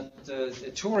case that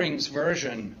the Turing's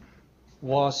version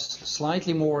was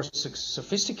slightly more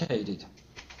sophisticated.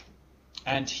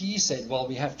 And he said, well,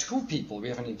 we have two people. We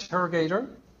have an interrogator,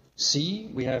 C,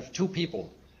 we have two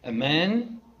people, a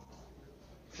man,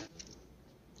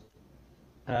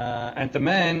 and the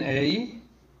man, A,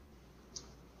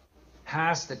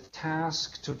 has the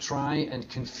task to try and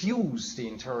confuse the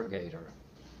interrogator.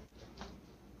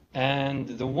 And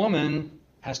the woman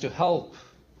has to help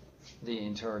the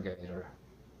interrogator.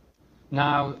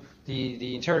 Now,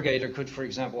 the interrogator could, for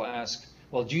example, ask,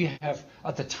 well, do you have,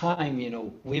 at the time, you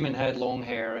know, women had long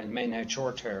hair and men had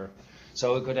short hair.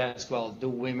 So it could ask, well, do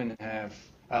women have,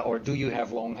 or do you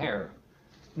have long hair?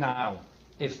 Now,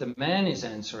 if the man is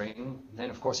answering, then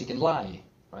of course he can lie,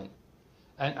 right?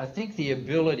 And I think the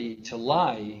ability to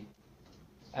lie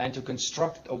and to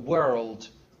construct a world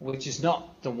which is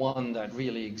not the one that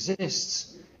really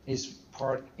exists is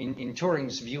part, in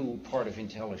Turing's view, part of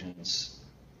intelligence.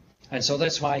 And so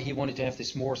that's why he wanted to have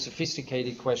this more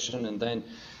sophisticated question, and then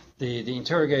the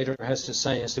interrogator has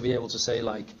to be able to say,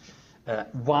 like,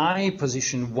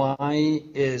 position Y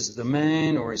is the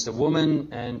man or is the woman,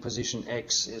 and position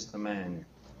X is the man.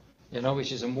 You know,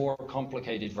 which is a more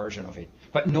complicated version of it.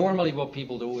 But normally what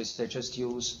people do is they just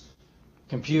use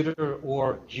computer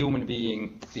or human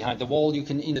being behind the wall. You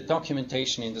can, in the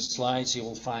documentation, in the slides, you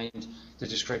will find the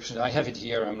description. I have it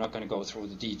here. I'm not going to go through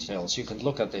the details. You can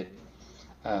look at it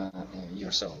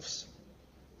yourselves.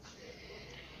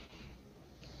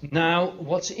 Now,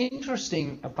 what's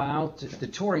interesting about the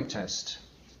Turing test,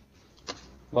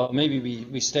 well, maybe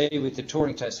we stay with the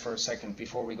Turing test for a second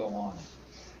before we go on.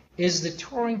 Is the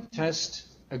Turing test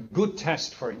a good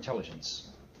test for intelligence?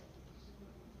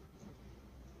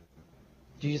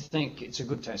 Do you think it's a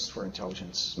good test for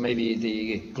intelligence? Maybe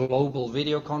the global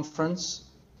video conference?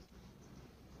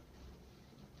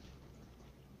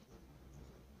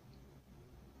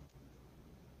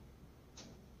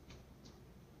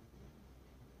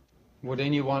 Would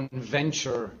anyone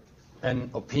venture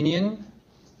an opinion?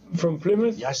 From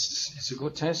Plymouth? Yes, it's a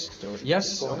good test. Or,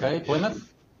 yes, okay, Plymouth?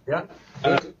 Yeah.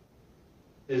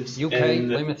 UK,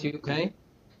 Plymouth, UK?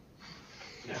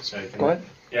 Yeah, so go ahead.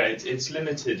 Yeah, it's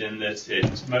limited in that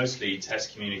it's mostly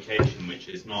test communication, which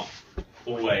is not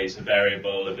always a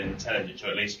variable of intelligence, or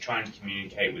at least trying to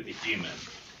communicate with a human.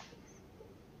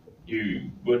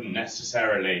 You wouldn't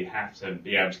necessarily have to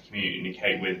be able to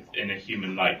communicate with in a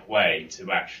human-like way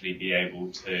to actually be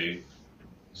able to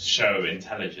show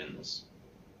intelligence.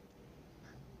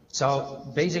 So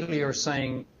basically you're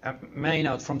saying,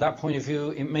 from that point of view,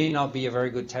 it may not be a very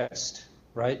good test,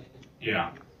 right?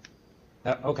 Yeah.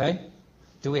 Okay.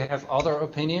 Do we have other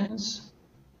opinions?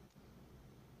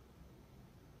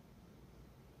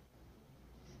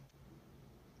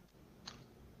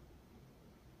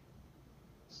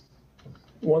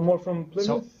 One more from Plymouth?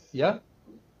 So, yeah.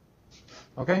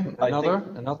 Okay,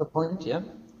 another point, yeah.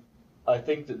 I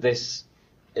think that this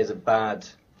is a bad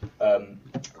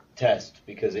test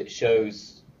because it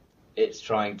shows it's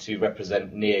trying to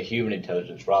represent near human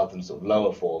intelligence rather than sort of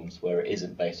lower forms where it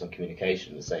isn't based on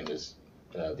communication, the same as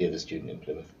the other student in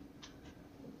Plymouth.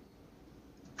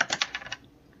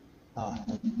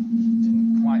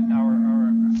 Didn't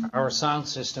quite. Our sound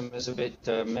system is a bit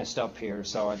messed up here,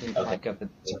 so I didn't quite get the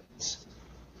details.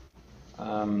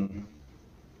 I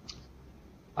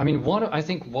mean, I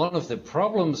think one of the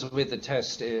problems with the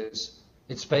test is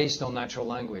it's based on natural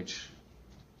language.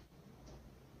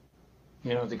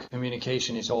 You know, the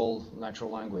communication is all natural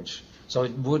language, so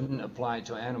it wouldn't apply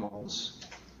to animals.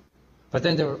 But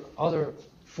then there are other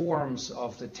forms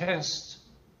of the test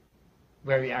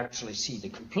where you actually see the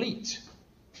complete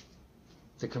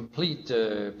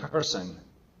person.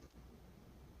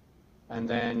 And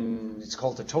then it's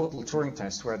called the total Turing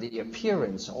test, where the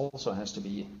appearance also has to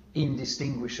be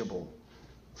indistinguishable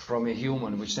from a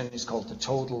human, which then is called the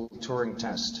total Turing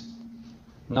test.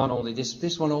 Not only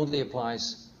this one only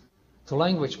applies to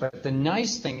language, but the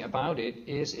nice thing about it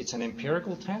is it's an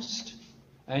empirical test,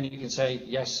 and you can say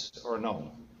yes or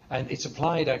no. And it's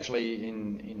applied actually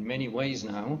in many ways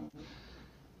now.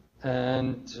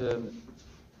 And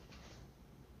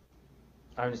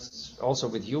it's also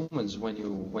with humans, when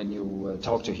you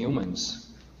talk to humans,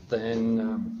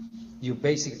 then you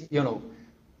basically,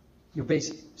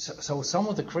 so some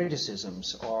of the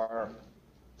criticisms are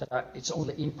that it's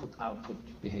only input-output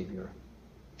behavior.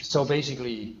 So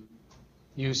basically,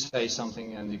 you say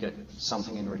something and you get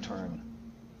something in return.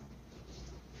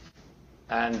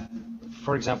 And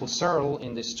for example, Searle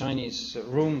in this Chinese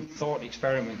room thought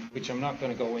experiment, which I'm not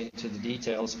going to go into the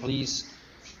details, please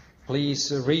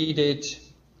read it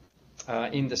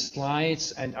in the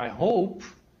slides, and I hope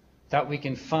that we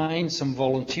can find some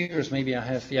volunteers.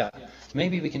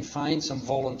 Maybe we can find some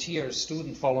volunteers,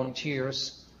 student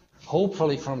volunteers,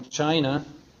 hopefully from China,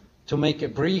 to make a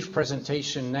brief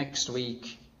presentation next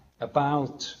week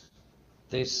about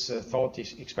this thought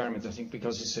experiment. I think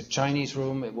because it's a Chinese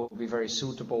room, it will be very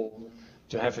suitable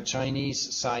to have a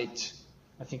Chinese site.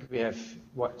 I think we have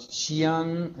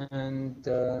Xi'an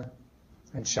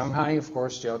and Shanghai, of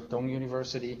course, Jiaotong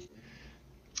University,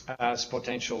 as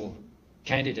potential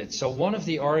candidates. So one of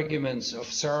the arguments of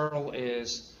Searle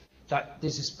is that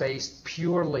this is based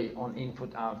purely on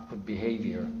input-output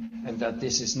behavior, and that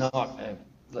this is not a,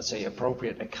 let's say,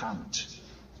 appropriate account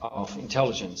of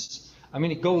intelligence. I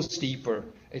mean, it goes deeper.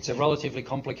 It's a relatively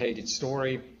complicated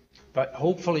story, but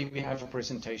hopefully we have a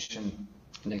presentation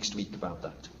next week about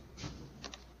that.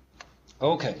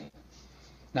 Okay.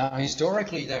 Now,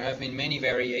 historically, there have been many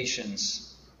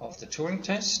variations of the Turing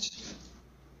test.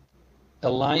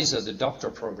 ELIZA, the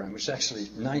doctor program, which is actually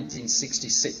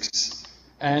 1966.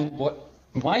 And what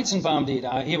Weizenbaum did,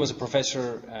 he was a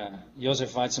professor,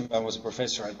 Josef Weizenbaum was a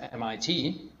professor at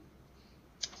MIT,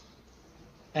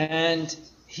 and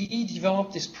he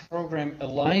developed this program,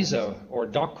 ELIZA, or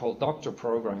called doctor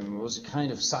program. He was a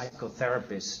kind of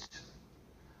psychotherapist.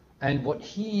 And what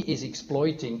he is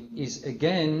exploiting is,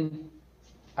 again,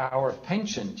 our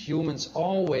penchant. Humans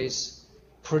always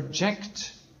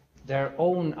project their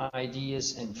own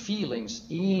ideas and feelings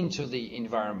into the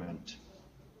environment.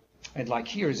 And like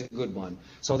here is a good one.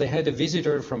 So they had a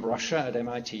visitor from Russia at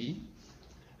MIT,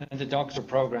 and the doctor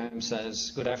program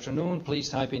says, "Good afternoon, please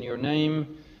type in your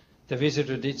name." The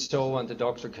visitor did so, and the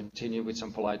doctor continued with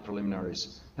some polite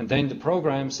preliminaries. And then the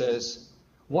program says,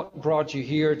 "What brought you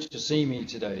here to see me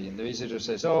today?" And the visitor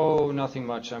says, "Oh, nothing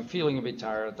much. I'm feeling a bit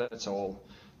tired, that's all."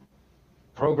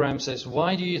 Program says,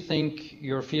 "Why do you think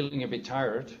you're feeling a bit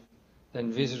tired?"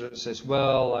 Then visitor says,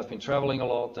 "Well, I've been traveling a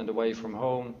lot and away from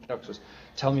home." Doctor says,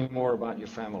 "Tell me more about your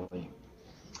family."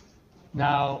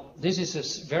 Now, this is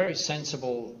a very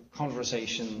sensible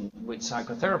conversation with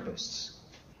psychotherapists.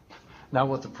 Now,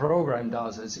 what the program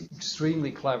does is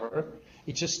extremely clever.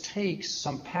 It just takes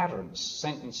some patterns,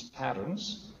 sentence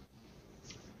patterns,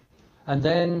 and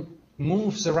then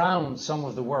moves around some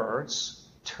of the words,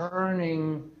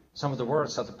 turning some of the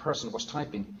words that the person was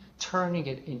typing, turning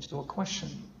it into a question.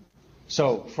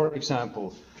 So, for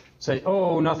example, say,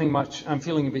 "Oh, nothing much. I'm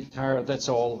feeling a bit tired, that's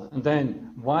all." And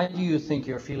then, "Why do you think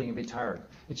you're feeling a bit tired?"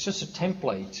 It's just a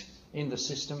template in the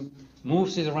system,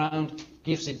 moves it around,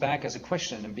 gives it back as a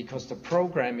question. And because the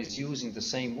program is using the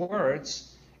same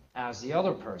words as the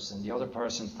other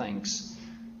person thinks,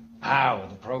 "Wow,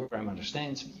 the program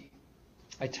understands me."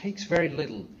 It takes very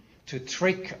little to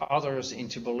trick others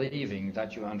into believing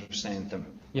that you understand them.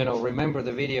 You know, remember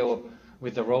the video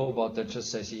with the robot that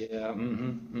just says, "Yeah,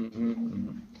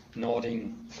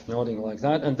 nodding like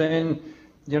that." And then,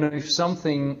 you know, if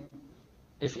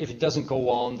it doesn't go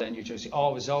on, then you just say,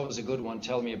 "Oh, it's always a good one.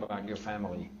 Tell me about your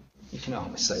family." You can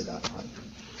always say that, right?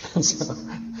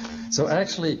 So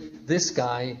actually, this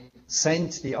guy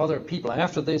sent the other people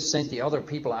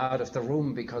out of the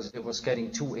room because it was getting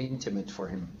too intimate for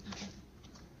him,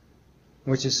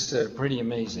 which is pretty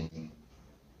amazing.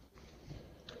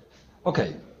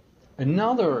 Okay,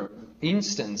 another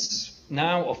instance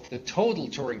now of the total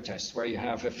Turing test, where you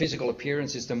have a physical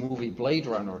appearance, is the movie Blade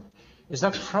Runner. Is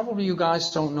that probably you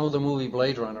guys don't know the movie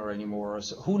Blade Runner anymore?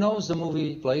 So who knows the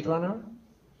movie Blade Runner?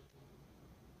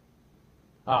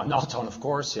 Naughton, of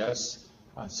course, yes.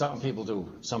 Some people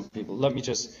do, some people. Let me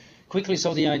just quickly,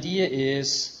 so the idea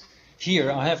is,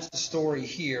 here, I have the story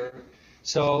here.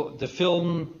 So the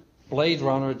film Blade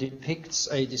Runner depicts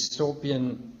a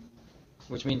dystopian,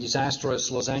 which means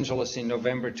disastrous, Los Angeles in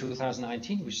November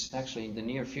 2019, which is actually in the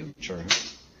near future,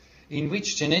 in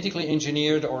which genetically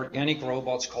engineered organic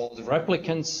robots called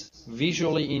replicants,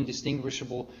 visually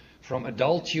indistinguishable from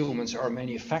adult humans, are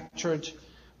manufactured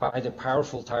by the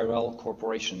powerful Tyrell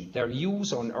Corporation. Their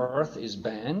use on Earth is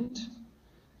banned,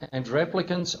 and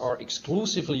replicants are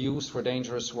exclusively used for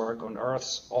dangerous work on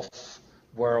Earth's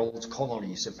off-world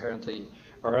colonies. Apparently,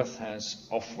 Earth has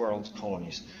off-world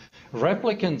colonies.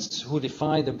 Replicants who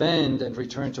defy the ban and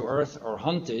return to Earth are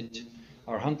hunted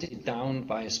down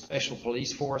by a special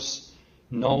police force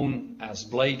known as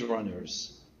Blade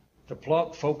Runners. The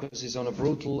plot focuses on a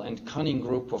brutal and cunning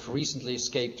group of recently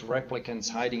escaped replicants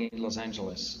hiding in Los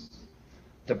Angeles.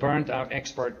 The burnt-out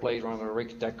expert Blade Runner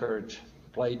Rick Deckard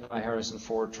played by Harrison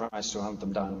Ford, tries to hunt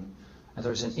them down. And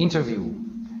there's an interview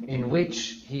in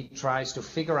which he tries to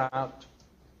figure out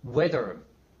whether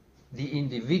the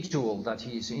individual that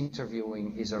he's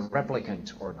interviewing is a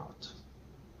replicant or not.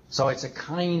 So it's a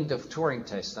kind of Turing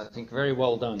test, I think, very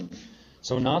well done.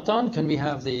 So Nathan, can we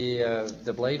have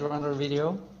the Blade Runner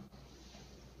video?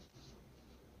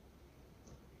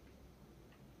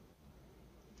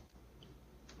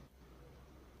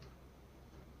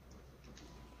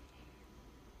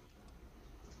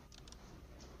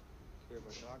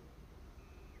 I'm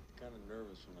kind of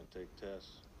nervous when I take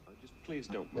tests. Just please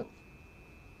don't move.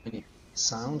 Any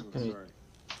sound? I'm Can we... sorry.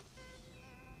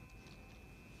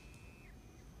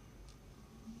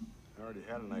 I already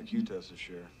had an IQ test this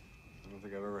year. I don't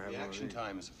think I've ever had one of Reaction these.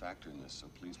 time is a factor in this, so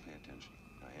please pay attention.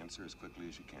 Now answer as quickly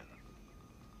as you can.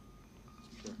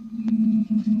 Sure.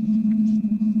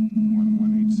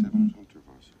 1187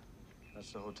 Unterwasser.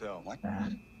 That's the hotel. What?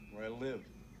 Where I live.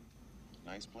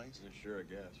 Nice place? Yeah, sure, I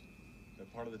guess. Is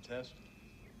that part of the test?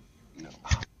 No.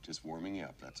 Just warming you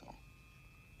up, that's all.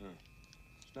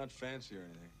 It's not fancy or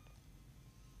anything.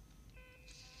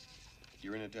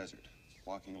 You're in a desert,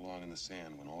 walking along in the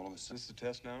sand when all of a sudden... Is this the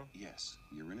test now? Yes.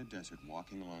 You're in a desert,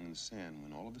 walking along in the sand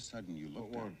when all of a sudden you look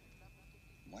What one?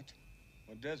 What?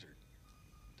 What desert?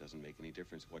 Doesn't make any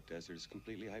difference what desert. Is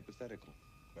completely hypothetical.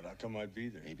 But how come I'd be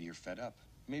there? Maybe you're fed up.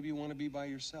 Maybe you want to be by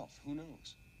yourself. Who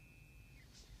knows?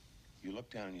 You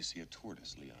look down and you see a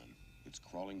tortoise, Leon. It's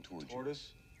crawling towards you.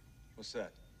 Tortoise? What's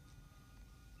that?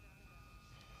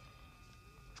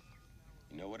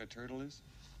 You know what a turtle is?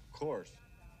 Of course.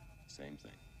 Same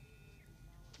thing.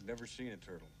 I've never seen a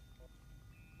turtle.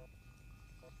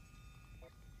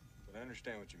 But I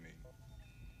understand what you mean.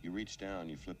 You reach down,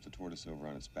 you flip the tortoise over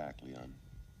on its back, Leon.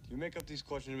 Do you make up these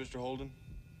questions, Mr. Holden?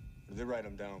 Or do they write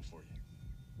them down for you?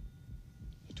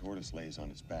 The tortoise lays on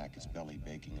its back, its belly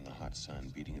baking in the hot sun,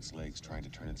 beating its legs, trying to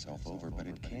turn itself over, but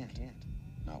it can't.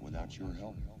 Not without your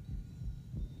help.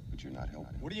 But you're not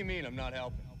helping. What do you mean I'm not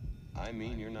helping? I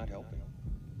mean you're not helping.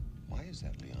 Why is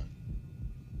that, Leon?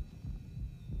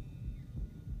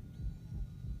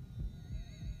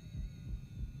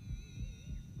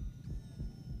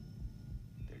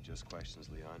 They're just questions,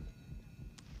 Leon.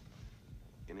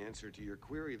 In answer to your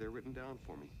query, they're written down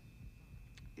for me.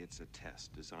 It's a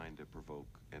test designed to provoke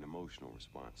an emotional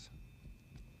response.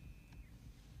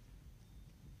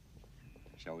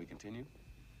 Shall we continue?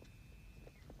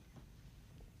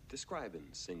 Describe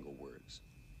in single words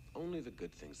only the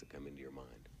good things that come into your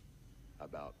mind.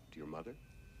 About your mother?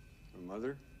 My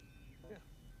mother? Yeah.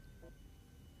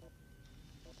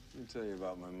 Let me tell you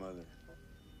about my mother.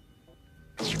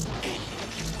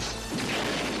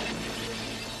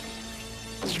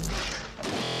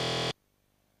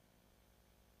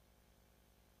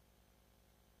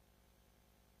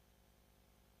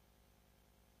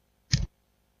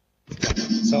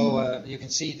 So you can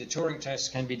see the Turing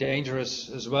test can be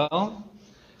dangerous as well.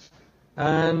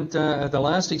 And the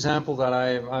last example that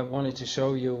I wanted to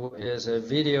show you is a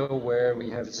video where we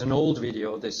have, it's an old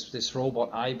video, this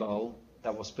robot eyeball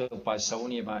that was built by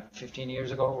Sony about 15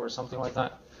 years ago or something like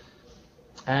that,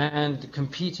 and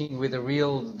competing with a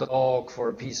real dog for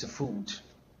a piece of food.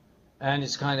 And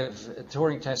it's kind of a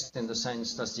Turing test in the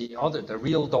sense, does the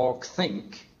real dog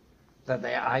think that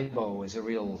the eyeball is a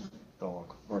real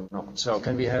dog or not? So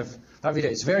can we have that video?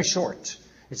 It's very short.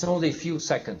 It's only a few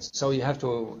seconds, so you have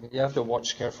to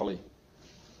watch carefully.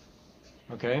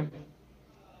 Okay?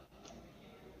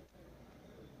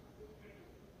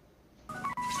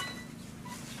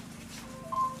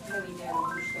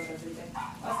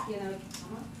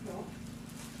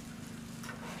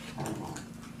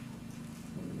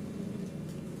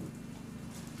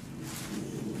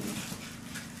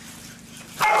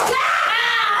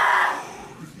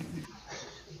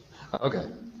 Okay.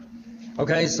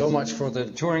 Okay, so much for the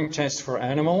Turing test for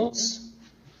animals.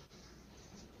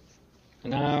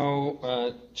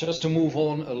 Now, just to move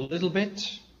on a little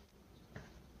bit,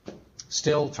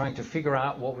 still trying to figure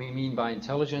out what we mean by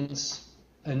intelligence.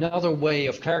 Another way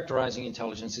of characterizing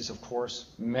intelligence is, of course,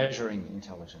 measuring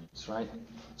intelligence, right?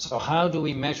 So how do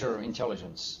we measure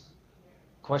intelligence?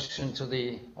 Question to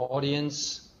the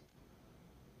audience,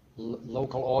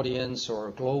 local audience or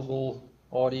global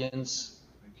audience.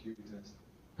 IQ test.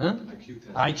 Huh? IQ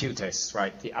test. IQ test,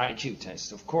 right, the IQ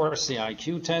test. Of course, the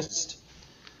IQ test.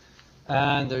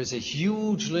 And there's a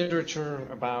huge literature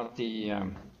about the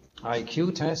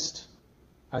IQ test.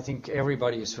 I think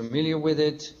everybody is familiar with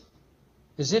it.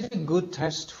 Is it a good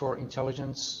test for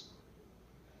intelligence?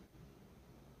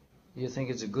 Do you think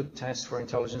it's a good test for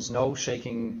intelligence? No,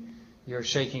 you're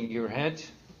shaking your head.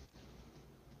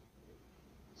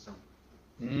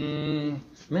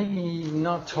 Maybe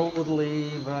not totally,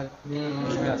 but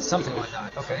yeah, something like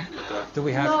that. Okay. Do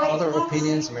we have No, other it's not-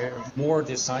 opinions, more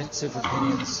decisive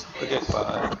opinions?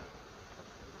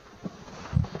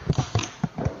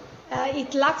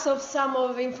 It lacks of some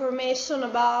of information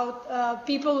about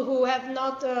people who have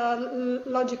not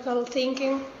logical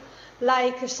thinking,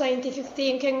 like scientific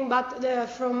thinking, but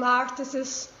from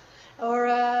artists or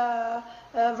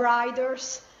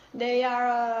writers. They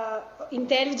are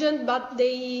intelligent, but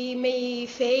they may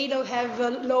fail or have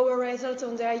lower results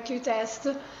on the IQ test.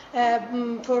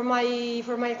 For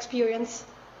my experience.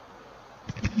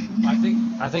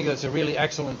 I think that's a really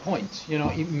excellent point. You know,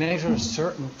 it measures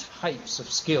certain types of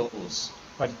skills,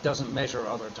 but it doesn't measure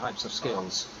other types of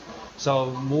skills.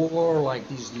 So more like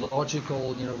these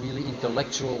logical, you know, really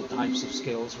intellectual types of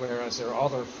skills, whereas there are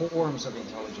other forms of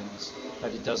intelligence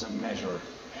that it doesn't measure.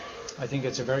 I think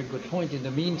it's a very good point. In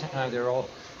the meantime, there are all,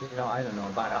 you know, I don't know,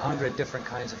 about 100 different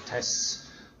kinds of tests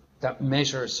that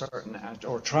measure certain,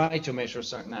 or try to measure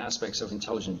certain aspects of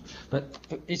intelligence. But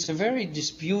it's a very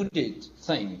disputed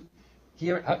thing.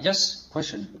 Here, yes,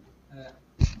 question?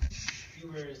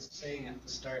 You were saying at the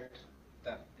start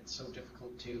that it's so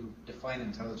difficult to define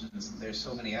intelligence, and there's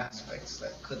so many aspects,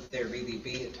 that could there really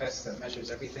be a test that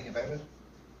measures everything about it?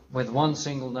 With one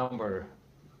single number,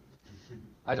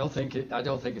 I don't think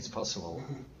it's possible.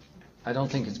 I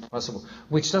don't think it's possible.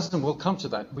 We'll come to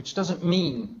that, which doesn't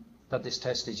mean that this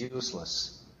test is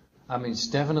useless. I mean, it's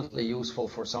definitely useful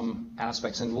for some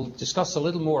aspects, and we'll discuss a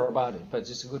little more about it, but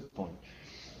it's a good point.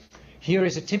 Here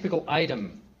is a typical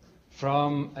item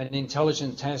from an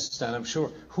intelligence test, and I'm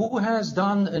sure, who has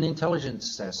done an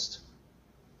intelligence test?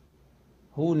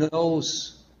 Who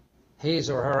knows his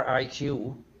or her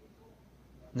IQ?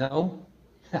 No?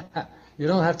 You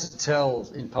don't have to tell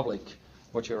in public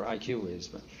what your IQ is.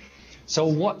 But. So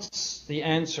what's the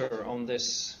answer on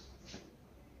this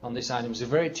item? It's a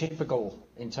very typical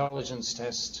intelligence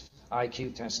test,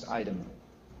 IQ test item.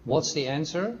 What's the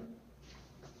answer?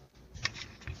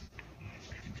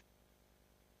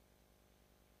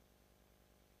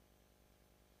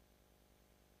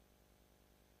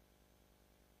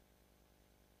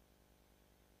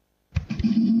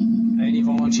 Any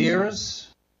volunteers?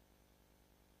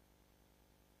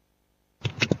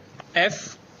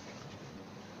 F.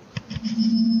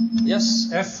 Yes,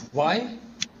 F. Why?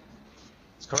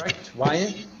 It's correct.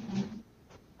 Why?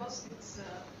 Because it's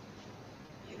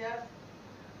either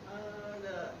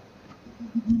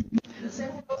the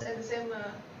same rows and the same.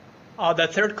 The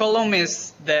third column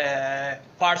is the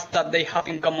parts that they have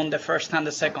in common, the first and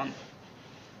the second.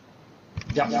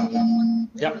 Yeah.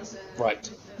 Right.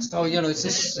 So it's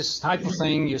this type of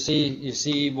thing. You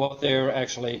see what they're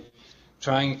actually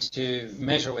trying to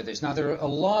measure with this. Now there are a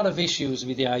lot of issues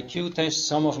with the IQ test.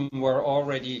 Some of them were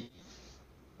already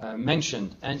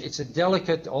mentioned, and it's a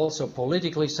delicate, also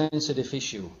politically sensitive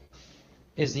issue.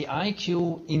 Is the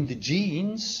IQ in the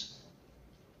genes,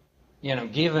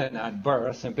 given at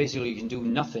birth, and basically you can do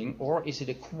nothing, or is it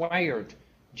acquired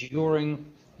during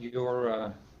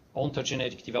your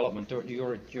ontogenetic development, or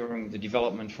during the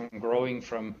development from growing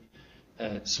from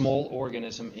a small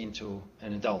organism into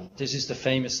an adult? This is the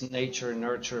famous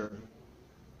nature-nurture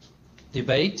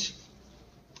debate.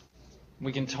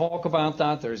 We can talk about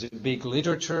that. There's a big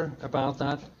literature about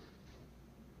that.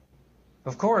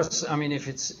 Of course, I mean, if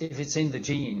it's in the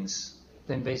genes,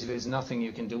 then basically there's nothing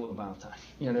you can do about that.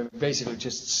 Basically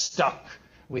just stuck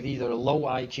with either a low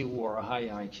IQ or a high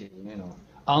IQ,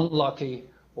 unlucky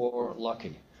or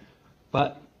lucky.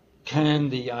 But can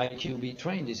the IQ be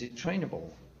trained? Is it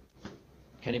trainable?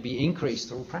 Can it be increased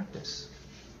through practice?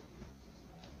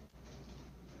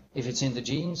 If it's in the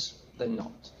genes, then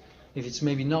not. If it's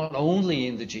maybe not only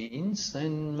in the genes,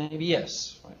 then maybe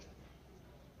yes. Right?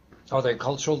 Are there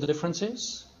cultural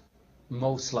differences?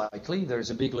 Most likely. There's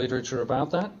a big literature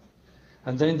about that.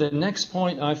 And then the next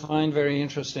point I find very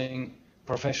interesting,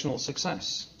 professional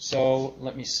success. So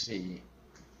let me see.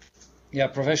 Yeah,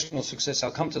 professional success.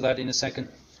 I'll come to that in a second.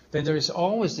 Then there is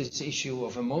always this issue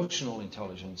of emotional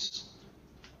intelligence.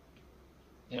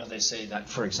 They say that,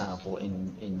 for example,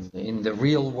 in the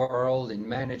real world, in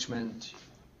management,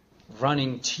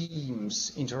 running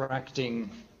teams,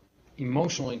 interacting,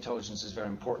 emotional intelligence is very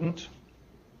important.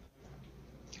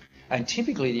 And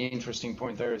typically the interesting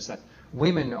point there is that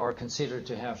women are considered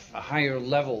to have a higher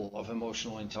level of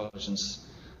emotional intelligence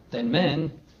than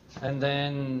men. And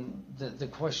then the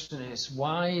question is,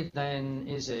 why then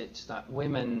is it that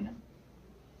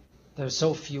there's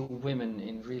so few women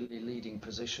in really leading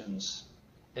positions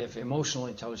if emotional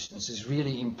intelligence is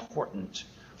really important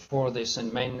for this,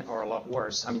 and men are a lot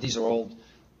worse? I mean, these are all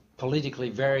politically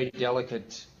very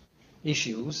delicate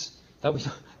issues, that we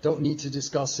don't need to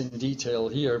discuss in detail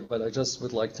here, but I just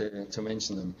would like to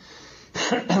mention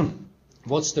them.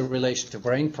 What's the relation to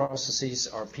brain processes?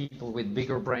 Are people with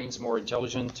bigger brains more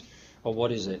intelligent, or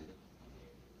what is it?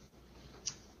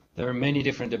 There are many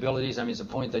different abilities. I mean, it's a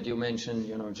point that you mentioned,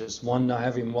 just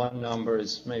having one number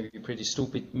is maybe pretty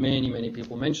stupid. Many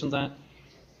people mention that.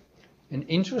 An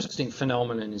interesting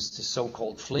phenomenon is the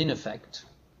so-called Flynn effect,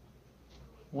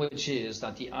 which is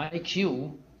that the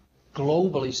IQ,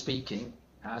 globally speaking,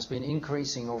 has been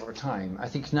increasing over time. I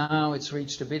think now it's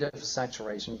reached a bit of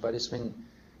saturation, but it's been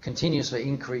continuously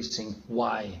increasing.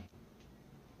 Why?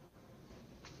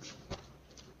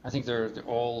 I think they're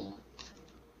all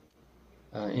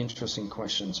interesting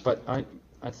questions, but I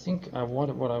think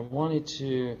what I wanted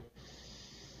to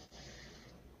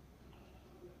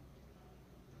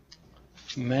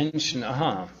mention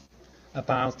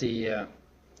about the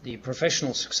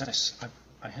professional success.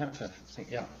 I have a thing,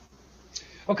 yeah.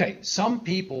 Okay, some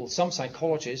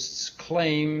psychologists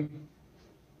claim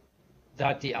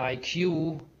that the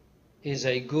IQ is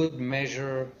a good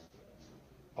measure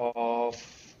of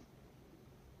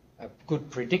a good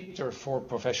predictor for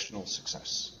professional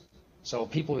success. So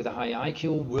people with a high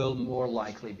IQ will more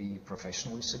likely be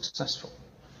professionally successful.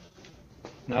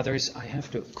 Now I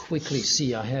have to quickly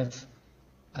see, I have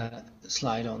a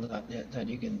slide on that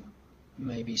you can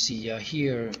maybe see.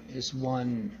 Here is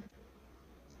one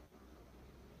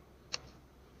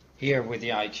here with the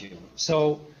IQ.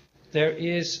 So there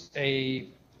is a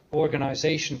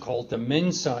organization called the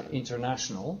Mensa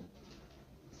International,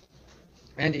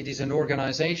 and it is an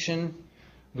organization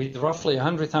with roughly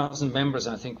 100,000 members,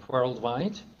 I think,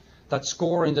 worldwide, that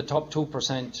score in the top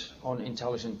 2% on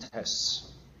intelligent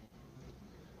tests.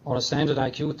 On a standard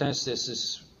IQ test, this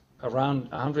is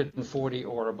around 140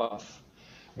 or above.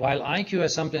 While IQ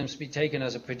has sometimes been taken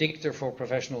as a predictor for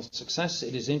professional success,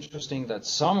 it is interesting that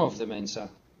some of the Mensa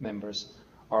members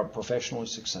are professionally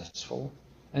successful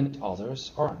and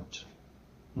others aren't.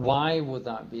 Why would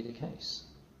that be the case?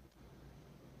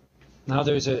 Now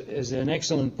there's an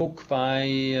excellent book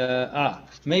by,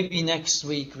 maybe next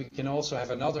week we can also have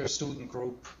another student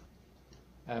group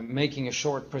making a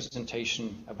short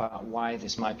presentation about why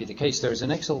this might be the case. There's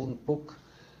an excellent book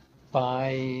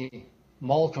by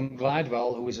Malcolm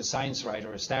Gladwell, who is a science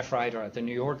writer, a staff writer at the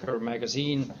New Yorker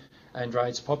magazine and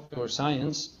writes popular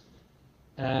science.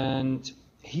 And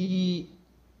he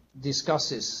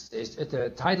discusses,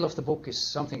 the title of the book is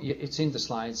something, it's in the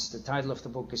slides, the title of the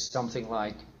book is something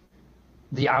like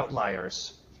The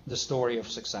Outliers, the Story of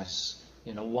Success.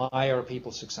 Why are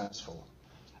people successful?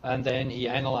 And then he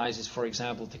analyzes, for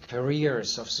example, the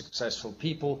careers of successful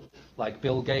people like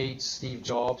Bill Gates, Steve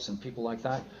Jobs, and people like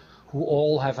that, who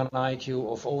all have an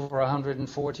IQ of over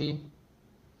 140.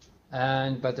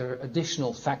 But there are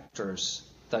additional factors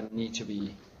that need to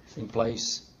be in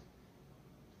place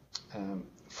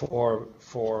for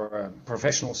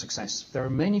professional success. There are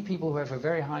many people who have a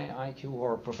very high IQ who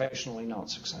are professionally not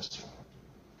successful,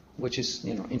 which is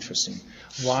interesting.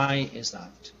 Why is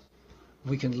that?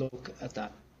 We can look at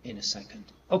that in a second.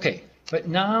 Okay, but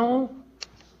now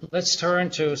let's turn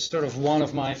to sort of one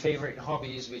of my favorite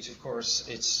hobbies, which of course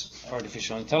it's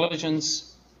artificial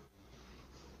intelligence.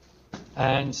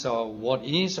 And so what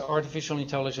is artificial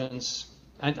intelligence?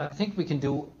 And I think we can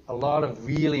do a lot of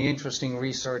really interesting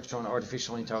research on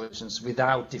artificial intelligence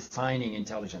without defining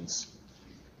intelligence.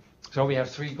 So we have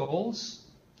three goals.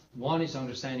 One is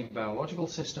understanding biological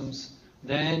systems.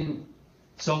 Then,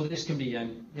 so this can be,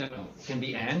 can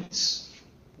be ants.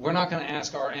 We're not going to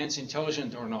ask, are ants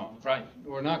intelligent or not, right?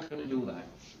 We're not going to do that.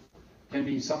 Can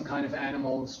be some kind of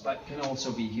animals, but can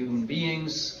also be human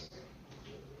beings.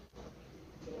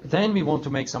 Then we want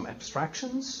to make some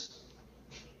abstractions,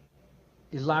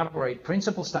 elaborate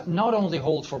principles that not only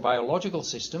hold for biological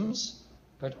systems,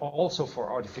 but also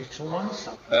for artificial ones.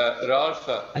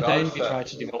 And then we try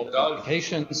to develop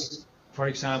applications. For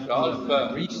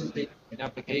example, recently an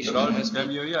application has been...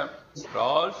 Can you hear?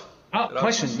 Rolf?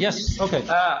 Question, yes, okay.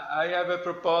 I have a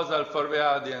proposal for the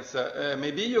audience.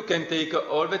 Maybe you can take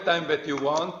all the time that you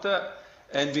want,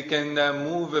 and we can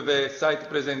move the site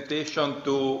presentation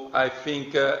to, I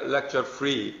think, lecture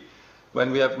 3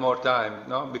 when we have more time,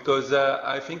 no? Because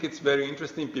I think it's very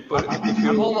interesting. People,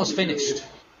 I'm almost finished.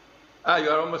 You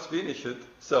are almost finished.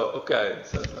 So, okay.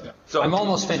 So I'm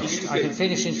almost finished. I can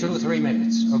finish in 2 or 3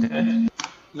 minutes, okay?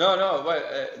 No,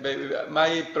 well,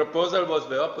 my proposal was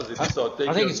the opposite, so take your time.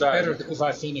 I think it's better if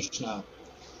I finish now.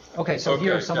 Okay, so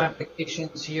here are some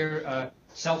applications here.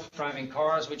 Self-driving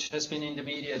cars, which has been in the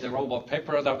media, the robot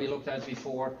Pepper that we looked at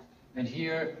before. And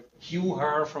here, Hugh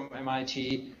Herr from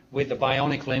MIT with the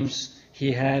bionic limbs.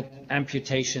 He had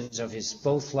amputations of his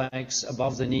both legs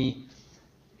above the knee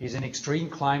He's an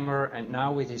extreme climber, and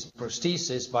now with his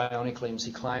prosthesis, bionic limbs,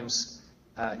 he climbs,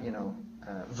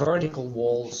 vertical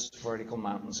walls, vertical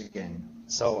mountains again.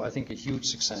 So I think a huge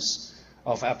success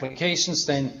of applications.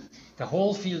 Then the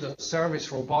whole field of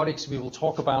service robotics, we will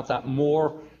talk about that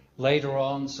more later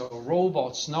on. So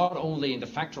robots, not only in the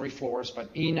factory floors, but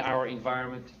in our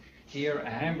environment. Here, a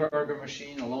hamburger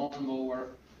machine, a lawnmower,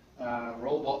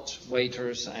 robot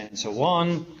waiters, and so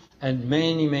on, and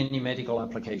many, many medical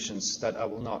applications that I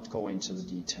will not go into the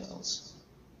details.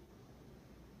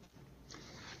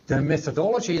 The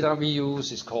methodology that we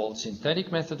use is called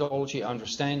synthetic methodology,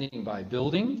 understanding by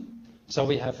building. So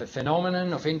we have a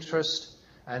phenomenon of interest,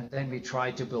 and then we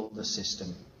try to build a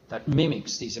system that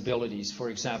mimics these abilities. For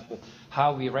example,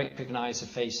 how we recognize a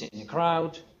face in a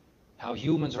crowd, how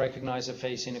humans recognize a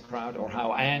face in a crowd, or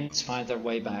how ants find their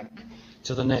way back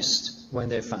to the nest when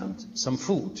they found some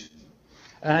food.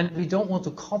 And we don't want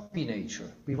to copy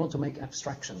nature. We want to make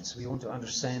abstractions. We want to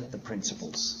understand the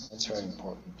principles. That's very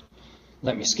important.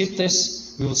 Let me skip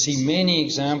this. We will see many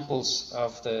examples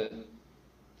of the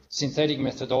synthetic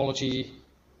methodology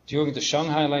during the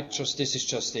Shanghai lectures. This is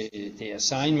just the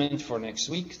assignment for next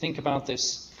week. Think about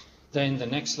this. Then the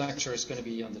next lecture is going to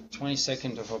be on the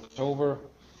 22nd of October.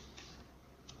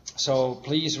 So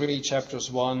please read chapters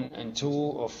 1 and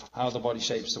 2 of How the Body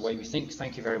Shapes the Way We Think.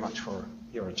 Thank you very much for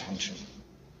your attention.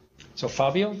 So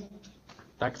Fabio,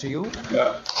 back to you.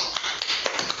 Yeah.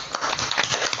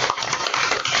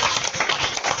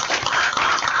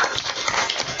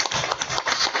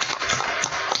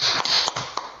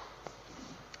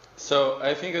 So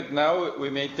I think that now we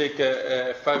may take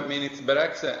a 5 minutes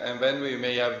break, and then we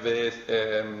may have the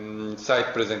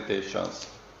site presentations.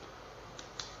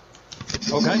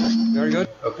 Okay, very good.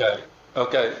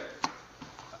 Okay.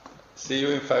 See you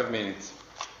in 5 minutes.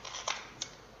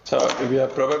 So we are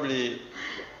probably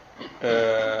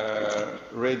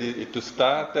ready to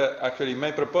start. Actually,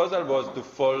 my proposal was to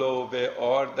follow the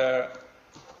order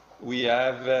we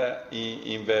have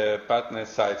in the partner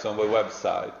sites on the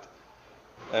website.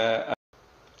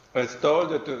 As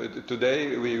told,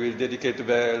 today we will dedicate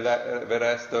the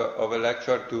rest of the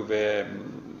lecture to the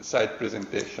site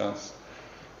presentations.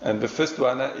 And the first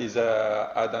one is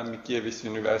Adam Mickiewicz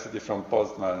University from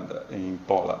Poznan in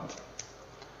Poland.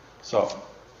 So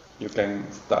you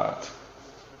can start.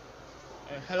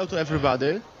 Hello to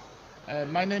everybody.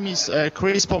 My name is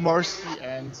Chris Pomorski,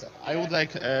 and I would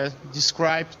like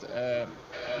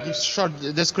give short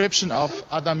description of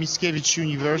Adam Mickiewicz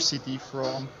University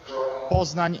from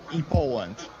Poznan in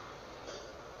Poland.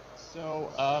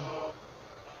 So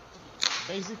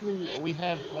basically we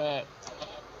have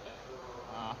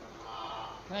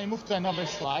can I move to another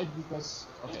slide? Because,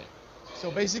 okay.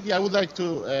 So basically I would like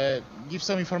to give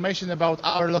some information about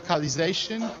our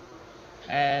localization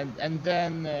and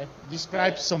then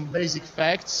describe some basic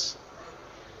facts.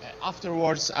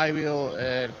 Afterwards I will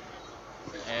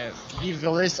give the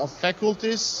list of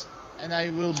faculties, and I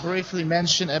will briefly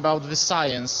mention about the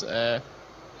science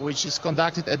which is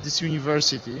conducted at this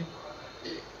university.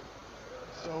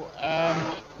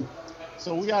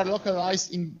 So we are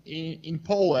localized in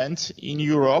Poland, in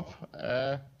Europe.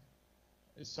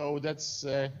 So that's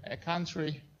a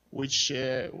country which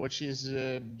is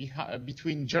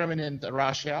between Germany and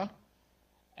Russia.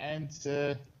 And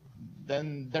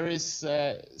then there is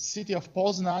city of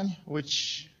Poznan,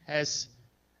 which has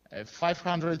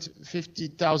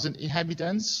 550,000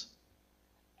 inhabitants,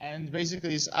 and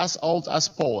basically is as old as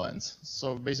Poland.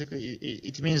 So basically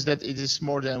it means that it is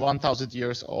more than 1,000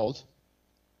 years old.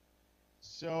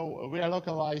 So we are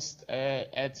localized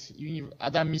at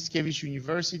Adam Mickiewicz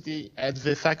University at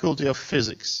the Faculty of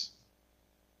Physics.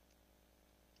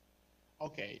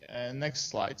 Okay, next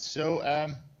slide. So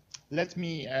let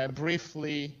me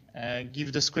briefly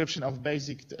give description of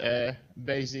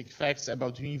basic facts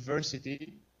about the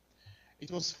university.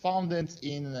 It was founded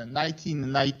in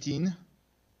 1919,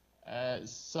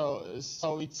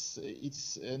 so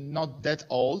it's not that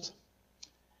old.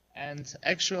 And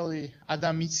actually,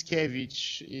 Adam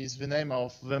Mickiewicz is the name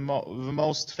of the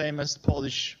most famous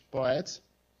Polish poet.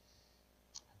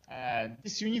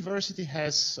 This university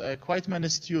has quite many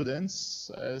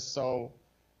students, so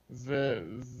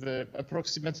the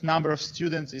approximate number of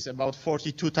students is about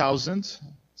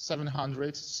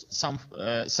 42,700,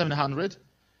 700,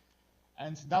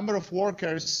 and number of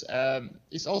workers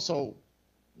is also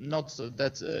not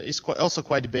that is also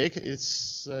quite big.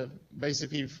 It's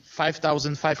basically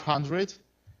 5,500,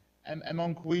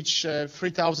 among which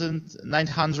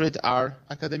 3,900 are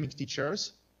academic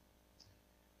teachers,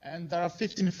 and there are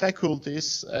 15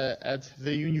 faculties at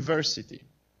the university.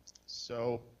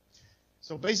 So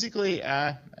So basically,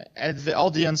 at the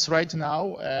audience right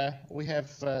now, we have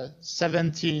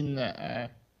 17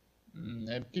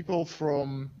 people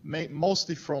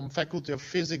mostly from Faculty of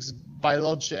Physics,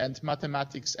 Biology, and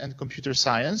Mathematics and Computer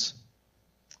Science.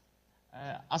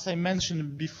 As I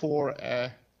mentioned before,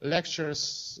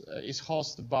 lectures is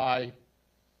hosted by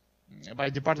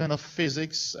Department of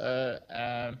Physics.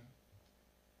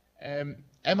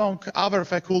 Among other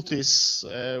faculties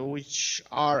which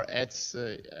are at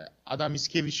Adam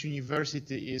Mickiewicz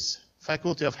University is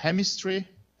Faculty of Chemistry,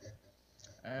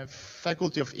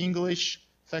 Faculty of English,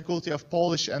 Faculty of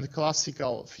Polish and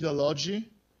Classical Philology,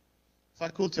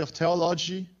 Faculty of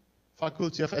Theology,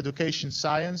 Faculty of Education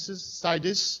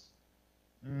Studies,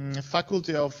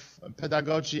 Faculty of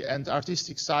Pedagogy and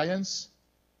Artistic Science,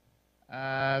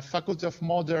 Faculty of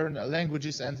Modern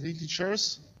Languages and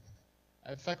Literatures,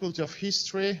 Faculty of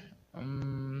History,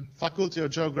 Faculty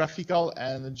of Geographical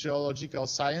and Geological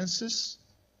Sciences.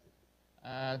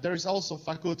 There is also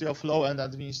Faculty of Law and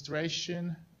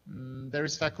Administration. There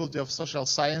is Faculty of Social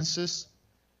Sciences,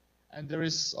 and there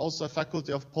is also a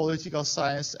Faculty of Political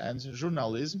Science and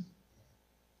Journalism.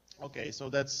 Okay, so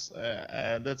that's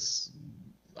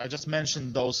I just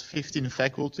mentioned those 15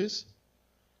 faculties.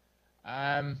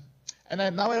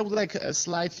 And now I would like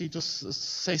slightly to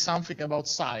say something about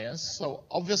science. So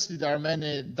obviously there are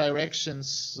many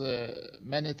directions,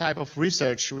 many type of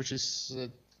research which is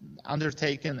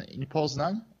undertaken in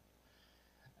Poznan.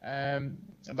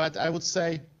 But I would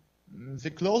say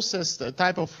the closest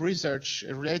type of research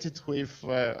related with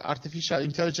artificial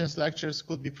intelligence lectures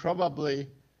could be probably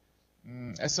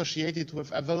associated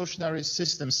with evolutionary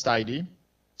system study.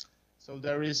 So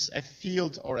there is a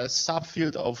field or a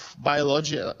subfield of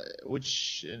biology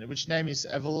which name is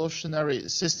evolutionary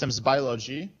systems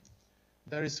biology.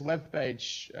 There is a web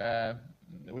page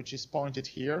which is pointed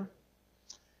here.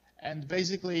 And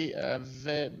basically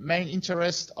the main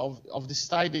interest of the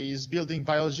study is building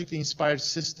biologically inspired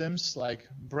systems like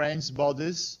brains,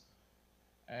 bodies,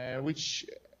 which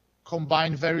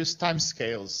combine various time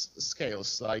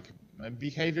scales like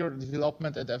behavior,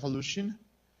 development, and evolution.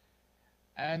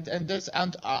 And that's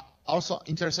also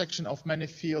intersection of many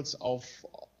fields of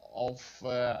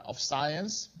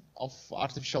science, of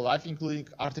artificial life, including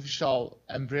artificial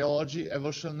embryology,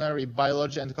 evolutionary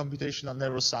biology, and computational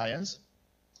neuroscience.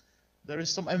 There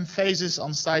is some emphasis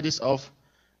on studies of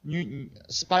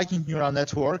spiking neural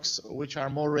networks, which are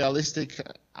more realistic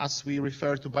as we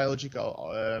refer to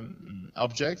biological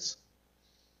objects.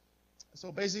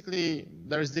 So basically,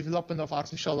 there is development of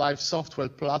artificial life software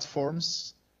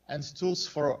platforms and tools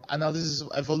for analysis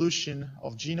of evolution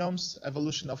of genomes,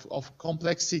 evolution of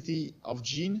complexity of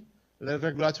gene,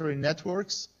 regulatory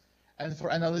networks, and for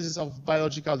analysis of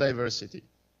biological diversity.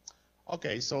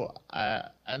 Okay, so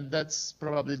and that's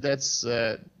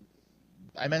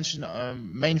I mentioned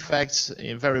main facts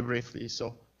very briefly.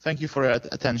 So thank you for your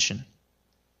attention.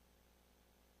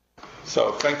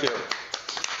 So thank you.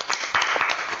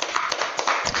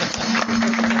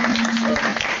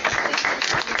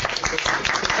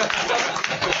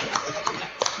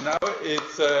 Now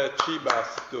it's Chiba's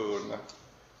turn.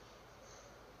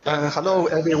 Hello,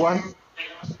 everyone.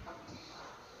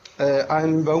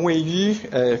 I'm Wen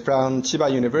Weiyu from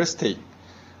Chiba University.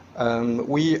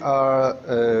 We are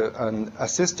an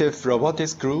assistive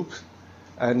robotics group,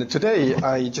 and today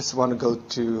I just want to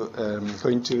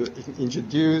going to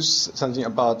introduce something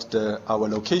about our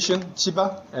location,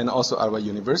 Chiba, and also our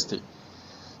university.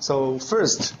 So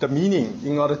first, the meaning.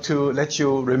 In order to let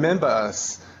you remember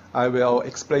us, I will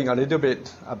explain a little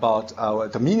bit about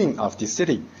the meaning of this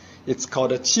city. It's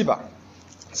called Chiba.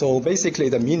 So basically,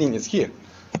 the meaning is here.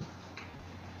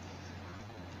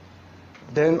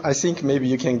 Then I think maybe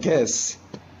you can guess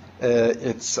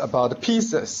it's about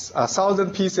pieces,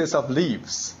 1,000 pieces of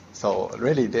leaves. So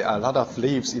really, there are a lot of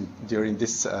leaves during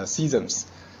these seasons.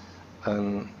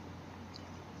 Then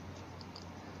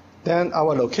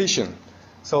our location.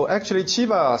 So actually,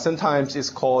 Chiba sometimes is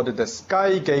called the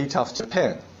Sky Gate of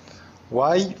Japan.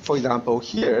 Why? For example,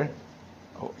 here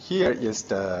is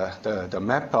the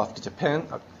map of Japan,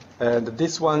 and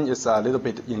this one is a little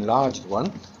bit enlarged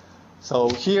one. So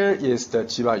here is the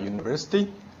Chiba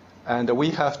University, and we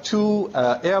have two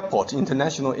airports,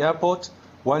 international airport.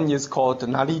 One is called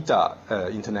Narita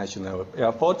International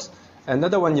Airport.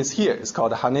 Another one is here. It's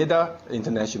called Haneda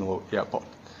International Airport.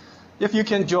 If you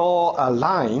can draw a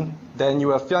line, then you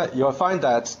will find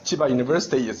that Chiba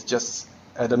University is just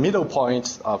at the middle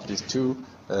point of these two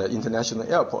international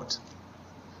airports.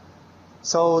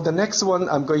 So the next one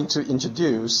I'm going to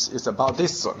introduce is about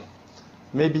this one.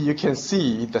 Maybe you can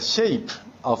see the shape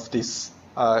of this.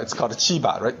 It's called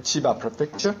Chiba, right? Chiba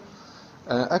Prefecture.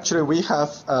 Actually, we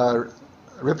have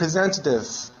representative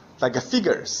like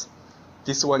figures.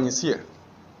 This one is here.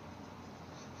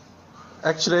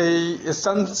 Actually, it's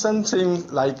something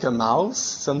like a mouse,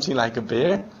 something like a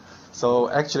bear. So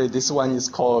actually, this one is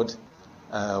called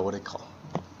what do you call?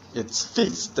 It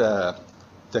fits the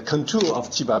contour of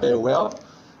Chiba very well,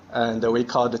 and we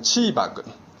call it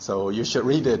Chibagun. So you should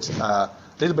read it a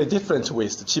little bit different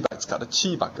with the Chiba. It's called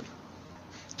Chibagun.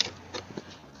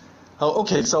 Oh,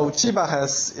 okay. So Chiba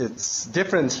has its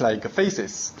different like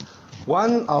faces.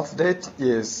 One of that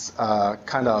is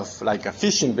kind of like a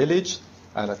fishing village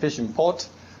and a fishing port.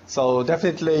 So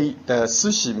definitely the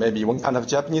sushi, maybe one kind of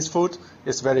Japanese food,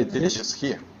 is very delicious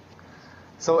here.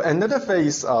 So another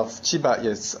phase of Chiba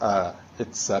is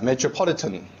it's a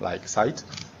metropolitan like site.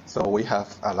 So we have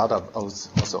a lot of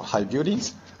also high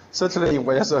buildings. Certainly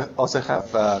we also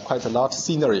have quite a lot of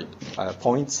scenery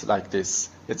points like this.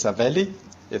 It's a valley.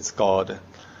 It's called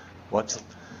what?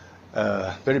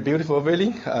 Very beautiful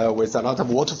valley with a lot of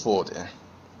waterfall there.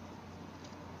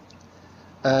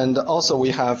 And also we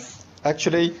have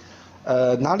actually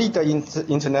Narita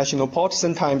International Port,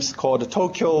 sometimes called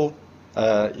Tokyo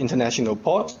International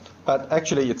Port, but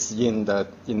actually it's in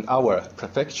our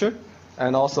prefecture.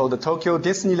 And also the Tokyo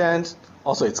Disneyland,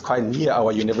 also it's quite near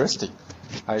our university.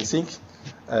 I think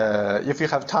if you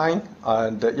have time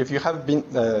and if you haven't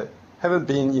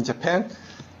been in Japan,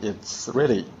 it's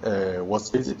really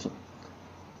worth visiting.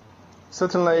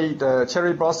 Certainly the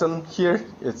cherry blossom here,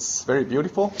 it's very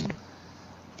beautiful.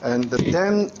 And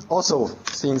then also,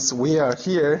 since we are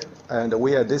here and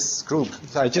we are this group,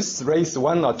 I just raised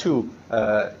one or two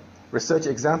research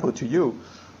examples to you.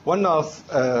 One of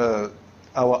our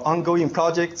ongoing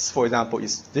projects, for example,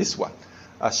 is this one,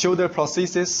 shoulder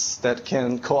prosthesis that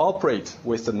can cooperate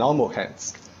with the normal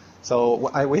hands.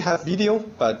 So we have video,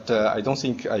 but I don't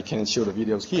think I can show the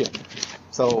videos here.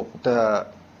 So the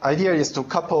idea is to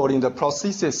couple in the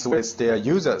prosthesis with their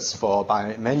users for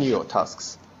manual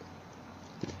tasks.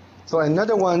 So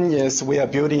another one is we are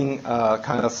building a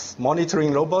kind of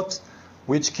monitoring robot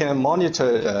which can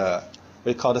monitor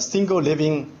we call the single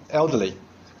living elderly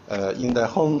in their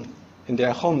home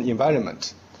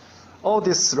environment. All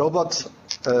this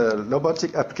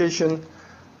robotic application,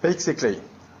 basically,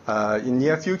 in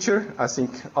near future, I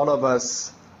think all of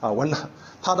us, one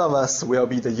part of us will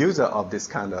be the user of this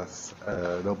kind of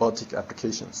robotic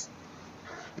applications.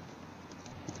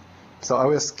 So I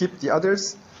will skip the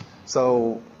others.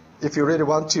 So if you really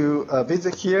want to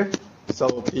visit here, so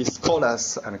please call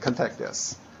us and contact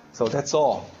us. So that's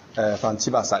all from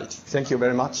Chiba side. Thank you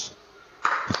very much.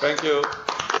 Thank you.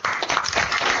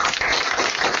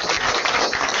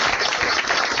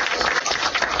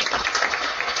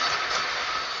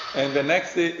 And the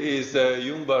next is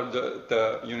Humboldt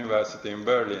University in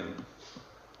Berlin.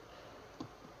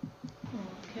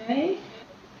 Okay.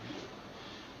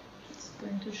 Just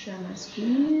going to share my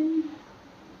screen.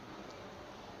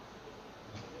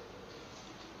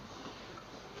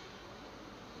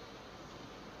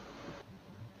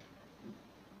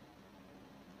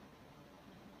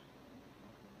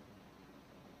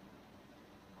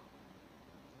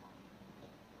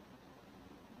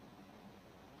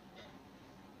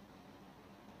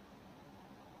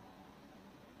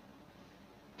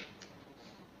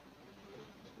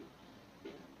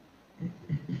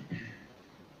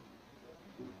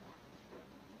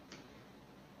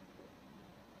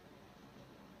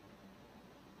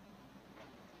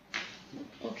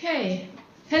 Okay,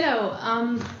 hello.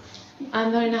 I'm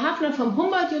Verena Hafner from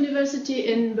Humboldt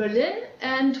University in Berlin,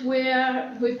 and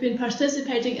we've been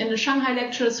participating in the Shanghai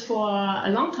lectures for a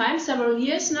long time, several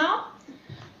years now.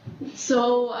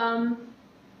 So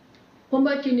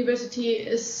Humboldt University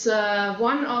is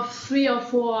one of 3 or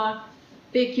 4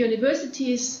 big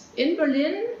universities in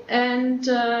Berlin, and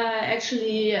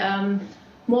actually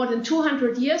more than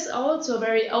 200 years old, so a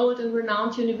very old and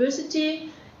renowned university.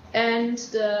 And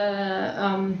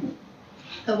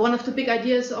one of the big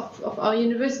ideas of our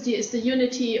university is the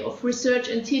unity of research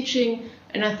and teaching,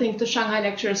 and I think the Shanghai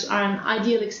lectures are an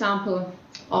ideal example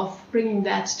of bringing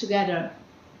that together.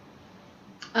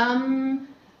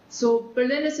 So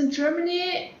Berlin is in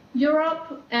Germany,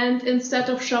 Europe, and instead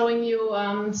of showing you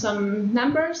some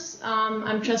numbers,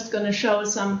 I'm just going to show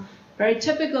some very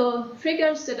typical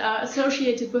figures that are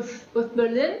associated with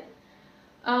Berlin.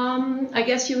 I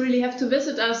guess you really have to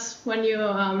visit us when you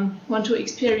want to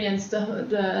experience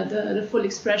the full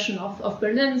expression of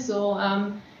Berlin. So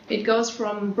it goes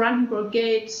from Brandenburg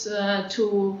Gate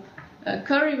to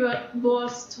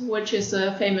Currywurst, which is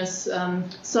a famous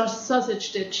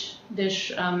sausage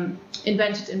dish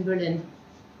invented in Berlin.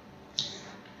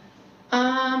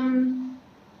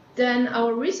 Then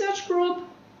our research group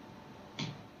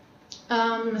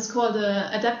is called the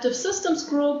Adaptive Systems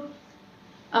Group.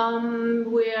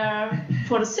 Where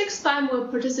for the 6th time we're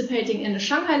participating in the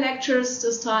Shanghai lectures.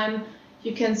 This time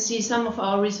you can see some of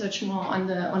our research more on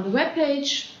the web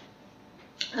page,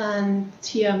 and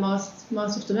here most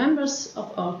of the members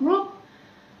of our group.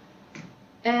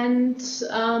 And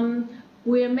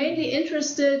we're mainly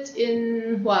interested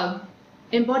in, well,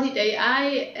 embodied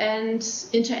AI and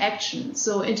interaction.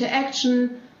 So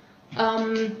interaction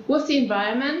with the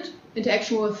environment,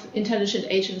 interaction with intelligent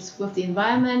agents with the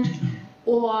environment,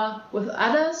 or with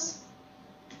others.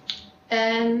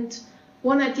 And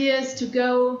one idea is to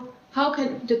go,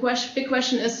 big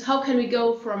question is, how can we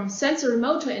go from sensory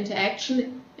motor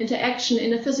interaction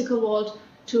in the physical world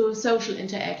to social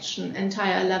interaction,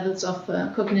 entire levels of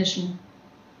cognition.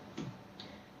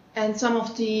 And some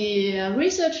of the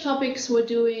research topics we're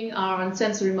doing are on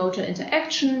sensory motor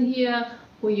interaction here.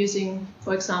 We're using,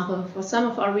 for example, for some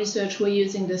of our research, we're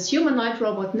using this humanoid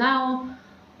robot now.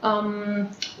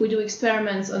 We do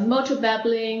experiments on motor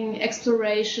babbling,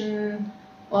 exploration,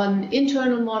 on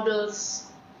internal models,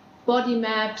 body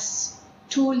maps,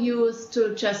 tool use,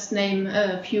 to just name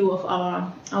a few of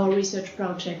our research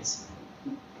projects.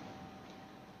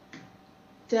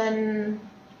 Then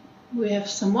we have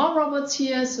some more robots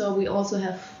here, so we also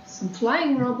have some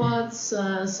flying robots,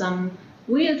 some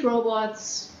wheeled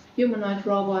robots, humanoid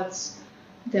robots.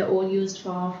 They're all used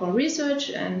for research,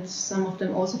 and some of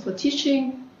them also for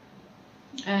teaching.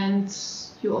 And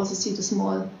you also see the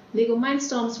small Lego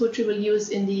Mindstorms, which we will use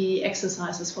in the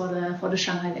exercises for the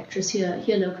Shanghai lectures here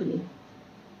locally.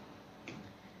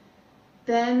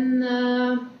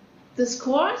 Then this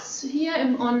course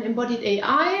here on embodied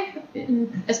AI,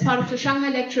 as part of the Shanghai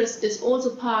lectures, is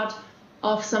also part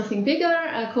of something bigger,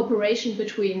 a cooperation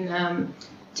between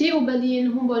TU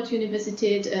Berlin, Humboldt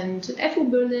Universität, and FU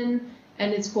Berlin,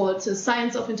 and it's called the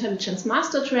Science of Intelligence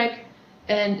Master Track.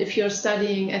 And if you're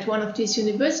studying at one of these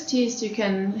universities, you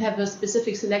can have a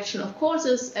specific selection of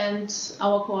courses, and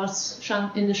our course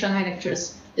in the Shanghai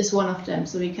lectures is one of them.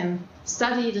 So we can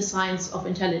study the science of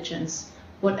intelligence,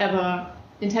 whatever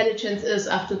intelligence is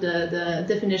after the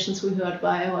definitions we heard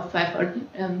by our five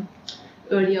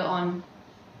earlier on.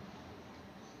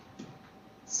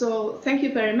 So thank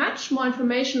you very much. More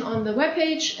information on the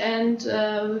webpage, and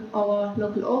our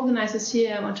local organizers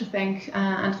here. I want to thank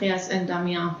Andreas and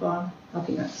Damien for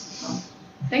helping us.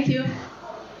 Thank you.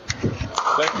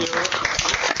 Thank you.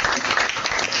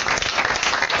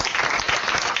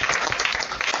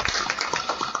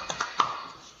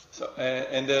 So,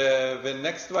 and the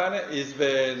next one is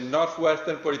the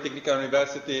Northwestern Polytechnic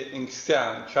University in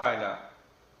Xi'an, China.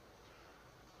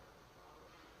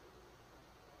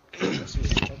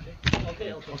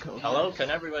 Okay. Hello,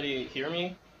 can everybody hear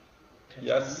me?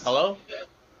 Yes. Hello?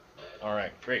 All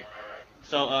right, great.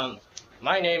 So,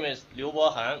 my name is Liu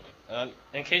Bohan.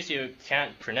 In case you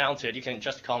can't pronounce it, you can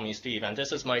just call me Steve. And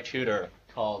this is my tutor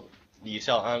called Li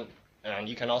Xiaoan, and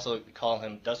you can also call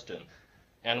him Dustin.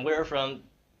 And we're from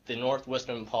the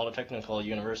Northwestern Polytechnical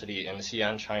University in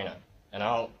Xi'an, China. And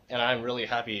I'm really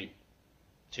happy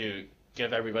to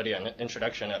give everybody an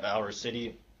introduction of our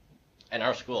city and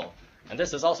our school. And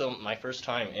this is also my first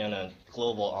time in a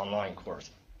global online course,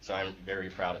 so I'm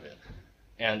very proud of it.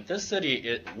 And this city,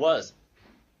 it was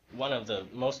one of the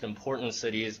most important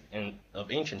cities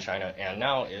of ancient China, and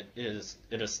now it is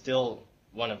still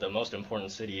one of the most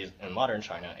important cities in modern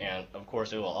China. And of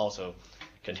course, it will also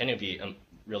continue to be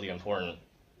really important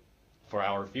for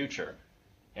our future.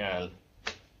 And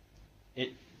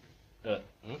it. Go ahead.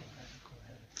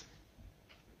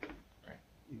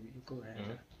 Go ahead.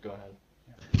 Mm-hmm. Go ahead.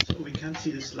 So we can't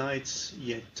see the slides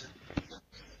yet.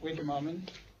 Wait a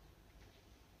moment.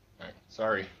 All right.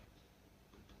 Sorry.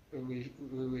 We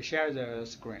will share the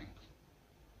screen.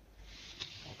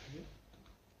 Okay.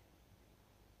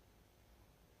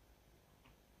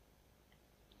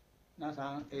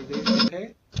 Nathan, is it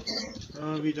okay?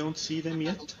 We don't see them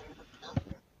yet.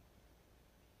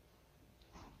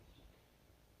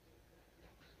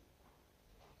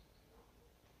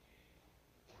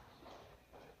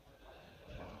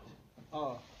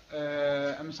 Oh,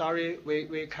 I'm sorry.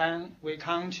 We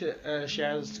can't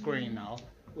share the screen now.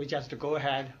 We just go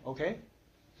ahead, okay?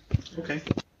 Okay.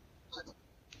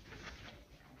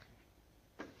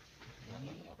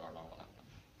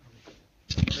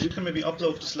 You can maybe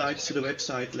upload the slides to the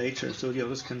website later so the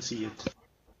others can see it.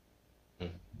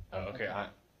 Okay,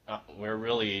 we're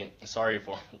really sorry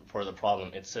for the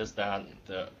problem. It says that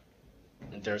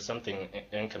there's something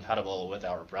incompatible with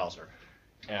our browser.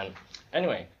 And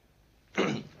anyway,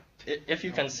 if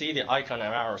you can see the icon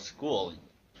of our school,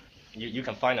 you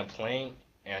can find a plane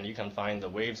and you can find the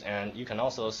waves, and you can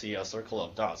also see a circle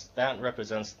of dots. That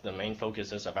represents the main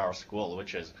focuses of our school,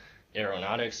 which is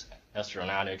aeronautics,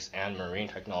 astronautics, and marine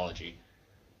technology.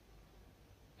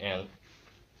 And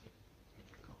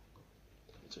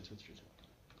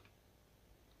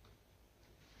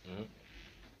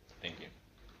thank you.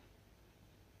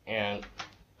 And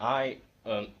my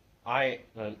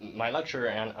lecturer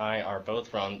and I are both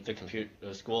from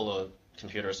the School of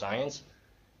Computer Science,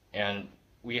 and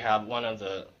we have one of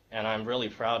the, and I'm really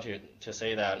proud to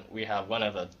say that we have one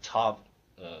of the top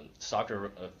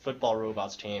football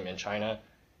robots team in China,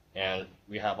 and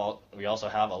we also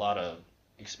have a lot of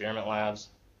experiment labs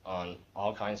on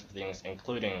all kinds of things,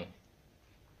 including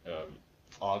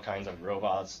all kinds of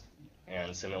robots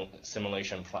and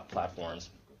simulation platforms,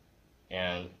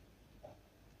 and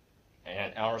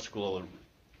our school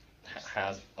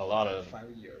has a lot of 5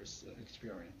 years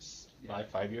experience.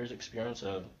 5 years experience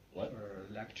of what?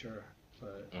 Lecture.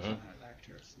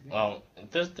 Lectures. Well,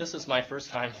 this is my first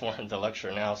time for the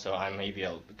lecture now, so I may be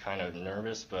kind of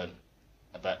nervous, but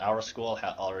our school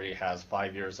already has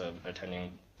 5 years of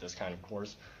attending this kind of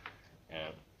course,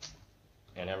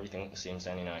 and everything seems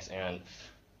any nice. And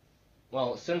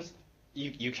well, since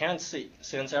you can't see,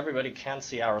 since everybody can't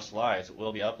see our slides,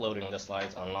 we'll be uploading the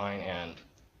slides online, and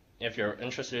if you're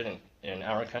interested in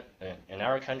our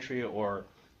country or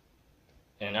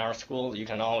in our school, you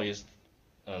can always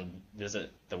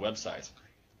visit the website.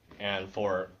 And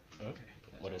for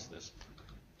what is this?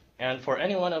 And for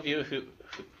any one of you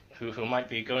who might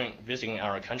be visiting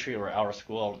our country or our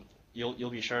school, you'll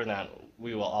be sure that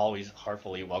we will always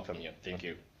heartfully welcome you. Thank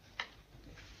you.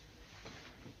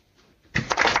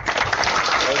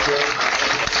 Thank you.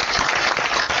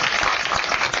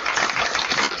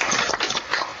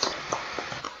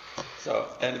 So,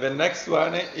 and the next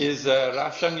one is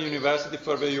Russian University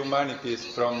for the Humanities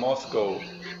from Moscow.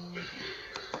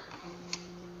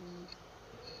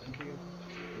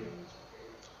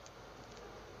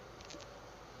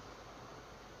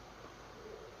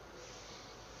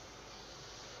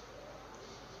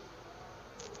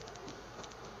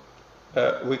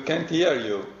 We can't hear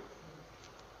you.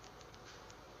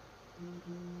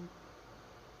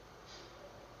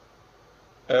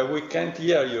 We can't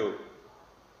hear you.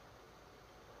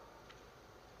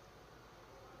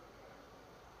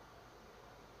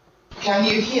 Can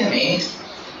you hear me?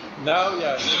 Now,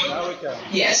 yes. Now we can.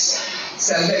 Yes.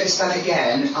 So let me start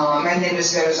again. My name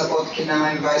is Vera Zabotkina.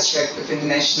 I'm Vice Director of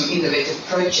International Innovative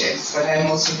Projects, but I'm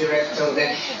also Director of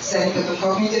the Center for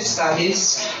Cognitive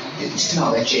Studies and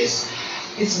Technologies.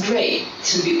 It's great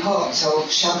to be part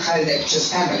of Shanghai Lectures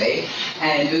family,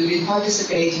 and we've been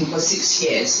participating for 6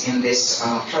 years in this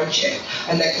project.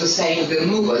 I'd like to thank the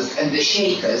movers and the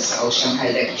shakers of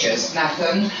Shanghai Lectures,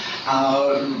 Nathan,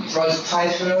 Rod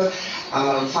Pfeiffer,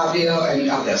 Fabio, and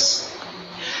others.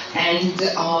 And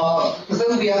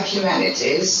although we are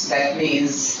humanities, that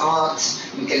means art,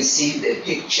 you can see the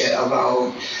picture of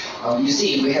our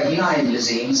museum. We have 9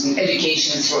 museums, and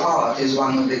education through art is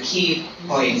one of the key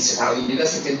points at our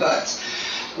university, but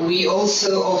we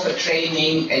also offer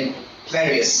training in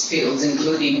various fields,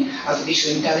 including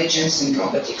artificial intelligence and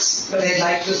robotics. But I'd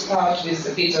like to start with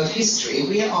a bit of history.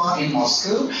 We are in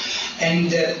Moscow,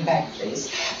 and back please.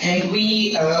 And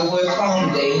we were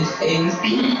founded in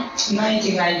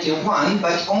 1991,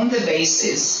 but on the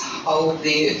basis of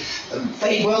the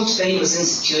world famous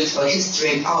Institute for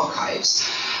History and Archives.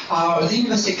 The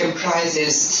university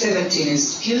comprises 17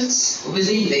 institutes,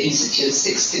 within the institute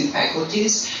 16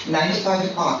 faculties, 95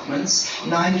 departments,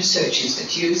 9 research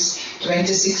institutes,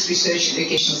 26 research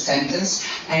education centers,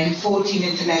 and 14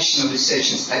 international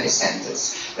research and study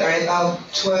centers. There are about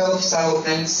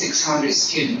 12,600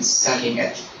 students studying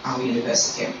at our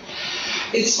university.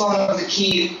 It's one of the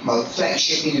key,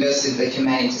 flagship universities of the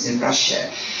humanities in Russia.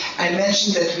 I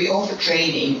mentioned that we offer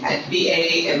training at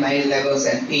BA, MA levels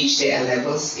and PhD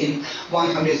levels in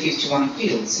 151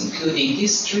 fields, including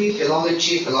history,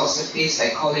 philology, philosophy,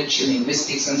 psychology,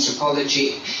 linguistics,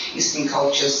 anthropology, Eastern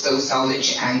cultures,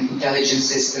 sociology, and intelligence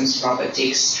systems,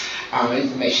 robotics,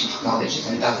 information technologies,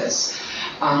 and others.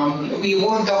 We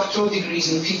award doctoral degrees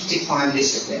in 55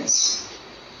 disciplines.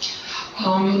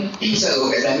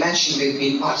 So, as I mentioned, we've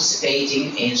been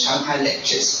participating in Shanghai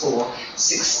Lectures for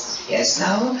 6 years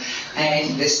now,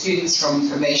 and the students from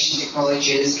information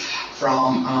technologies,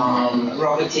 from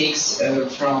robotics,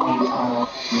 from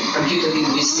computer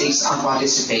linguistics are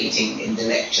participating in the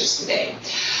lectures today.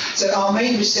 So our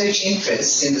main research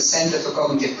interests in the Center for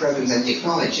Cognitive Programs and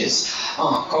Technologies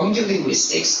are cognitive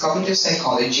linguistics, cognitive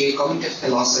psychology, cognitive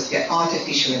philosophy,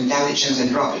 artificial intelligence,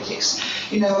 and robotics.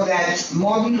 You know that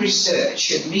modern research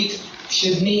should need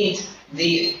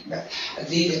the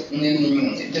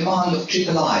demand of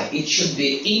III. It should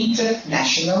be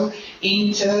international,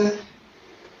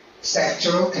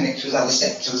 inter-sectoral, connected with other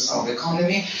sectors of the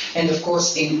economy, and of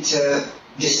course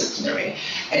interdisciplinary.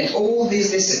 And all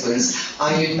these disciplines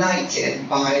are united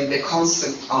by the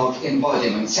concept of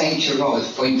embodiment. Thank you, Rod,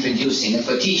 for introducing and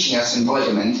for teaching us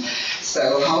embodiment.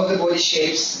 So how the body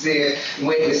shapes the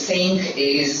way we think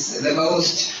is the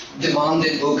most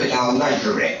demanded book at our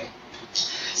library.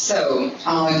 So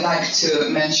I'd like to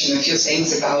mention a few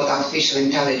things about artificial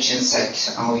intelligence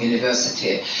at our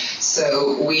university.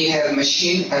 So we have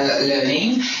machine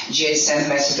learning, GSM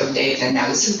method of data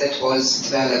analysis that was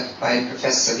developed by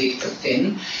Professor Victor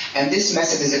Finn. And this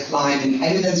method is applied in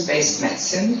evidence-based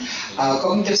medicine,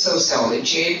 cognitive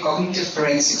sociology, cognitive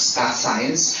forensic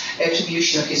science,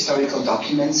 attribution of historical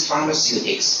documents,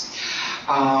 pharmaceutics.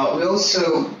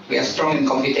 We are strong in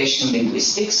computational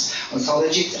linguistics,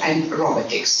 ontology, and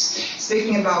robotics.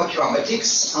 Speaking about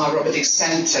robotics, our robotics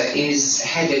center is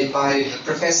headed by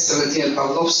Professor Vladimir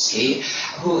Pavlovsky,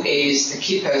 who is the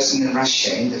key person in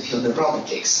Russia in the field of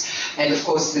robotics. And of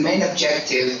course, the main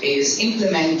objective is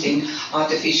implementing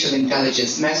artificial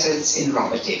intelligence methods in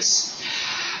robotics.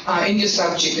 A new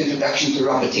subject, Introduction to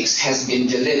Robotics, has been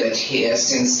delivered here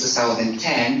since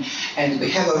 2010, and we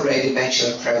have already a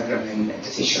bachelor program in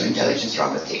artificial intelligence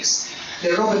robotics.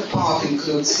 The robot part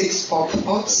includes 6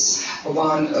 pods,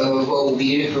 one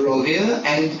Rovio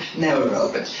and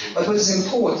Neurobot. But what is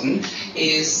important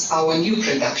is our new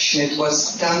production. It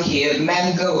was done here,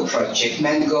 ManGo project,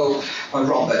 ManGo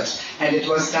robot, and it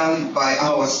was done by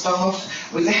our staff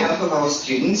with the help of our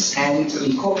students and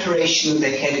in cooperation with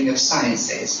the Academy of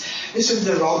Sciences. This is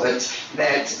the robot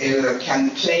that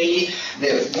can play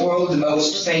the world's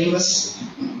most famous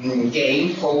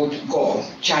game called Go,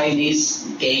 Chinese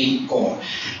game Go.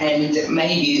 And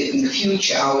maybe in the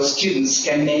future our students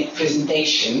can make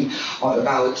presentation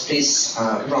about this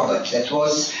robot that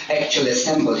was actually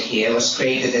assembled here, was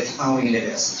created at our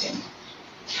university.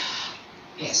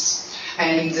 Yes.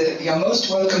 And you're most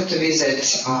welcome to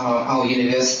visit our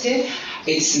university.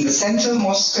 It's in the center of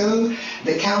Moscow.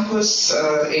 The campus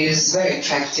is very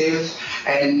attractive,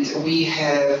 and we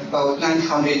have about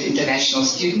 900 international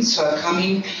students who are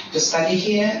coming to study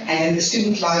here, and the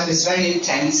student life is very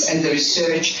intense, and the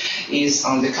research is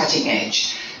on the cutting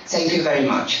edge. Thank you very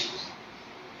much.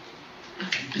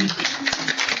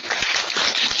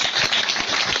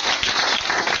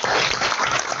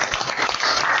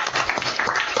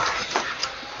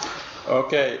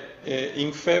 Okay,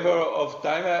 in favor of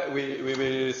time, we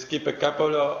will skip a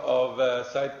couple of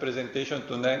side presentations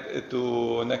to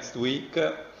next week.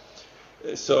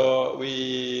 So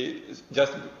we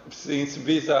just, since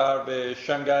these are the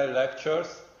Shanghai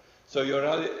lectures, so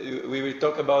we will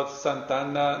talk about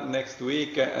Sant'Anna next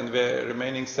week and the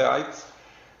remaining sites.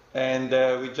 And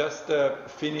we just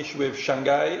finished with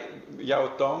Shanghai, Yao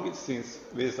Tong, since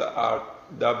these are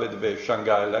dubbed the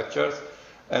Shanghai lectures.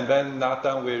 And then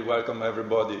Nathan will welcome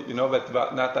everybody. You know that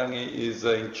Nathan is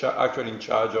actually in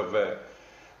charge of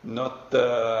not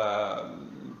to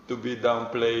be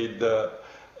downplayed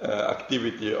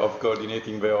activity of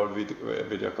coordinating the whole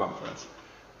video conference.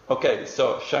 Okay,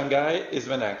 so Shanghai is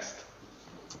the next.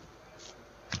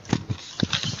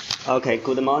 Okay,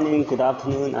 good morning, good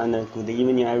afternoon, and good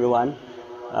evening, everyone.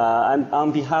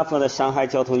 On behalf of the Shanghai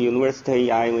Jiao Tong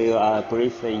University, I will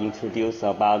briefly introduce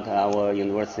about our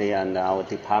university and our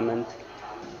department.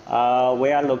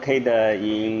 We are located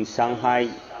in Shanghai,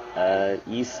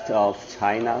 east of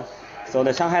China. So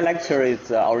the Shanghai lecture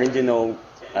is original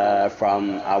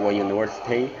from our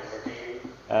university.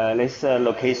 This is the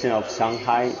location of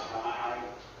Shanghai.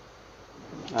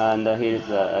 And here's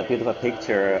a beautiful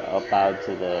picture about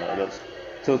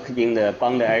took in the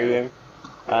Bund area.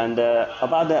 And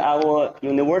about our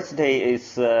university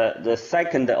is the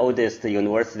second oldest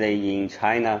university in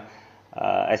China,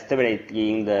 established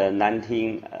in the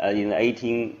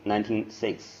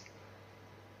 1896.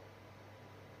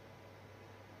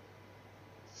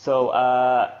 So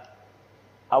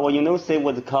our university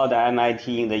was called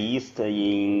MIT in the East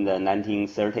in the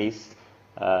 1930s.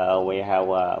 We have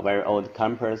a very old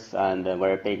campus and a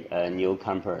very big new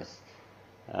campus.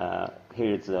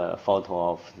 Here's a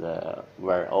photo of the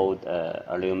very old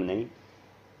alumni.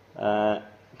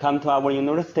 Come to our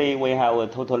university, we have a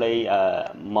totally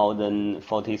more than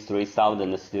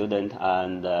 43,000 students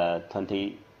and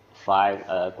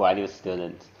 25 graduate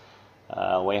students.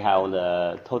 We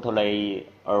have totally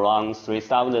around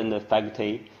 3,000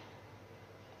 faculty.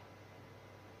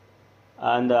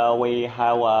 And we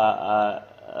have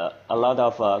a lot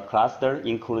of clusters,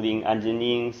 including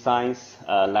engineering, science,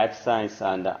 life science,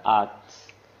 and arts.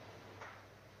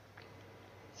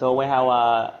 So we have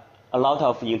a lot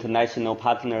of international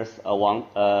partners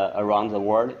around the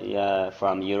world,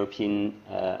 from European,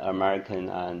 American,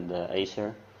 and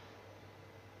Asia.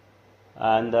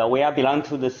 And we belong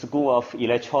to the School of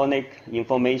Electronic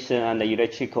Information and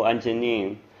Electrical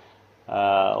Engineering.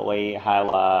 We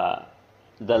have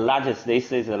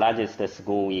this is the largest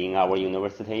school in our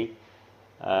university,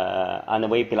 and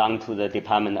we belong to the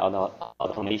Department of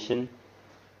Automation.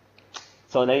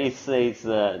 So this is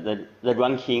the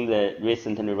ranking, the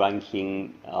recent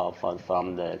ranking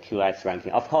from the QS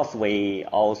ranking. Of course, we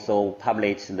also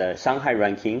publish the Shanghai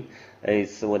ranking. It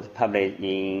was published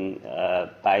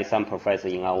by some professor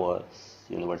in our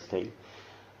university.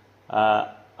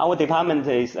 Our department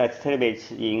is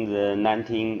established in the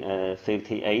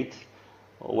 1958.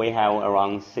 We have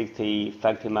around 60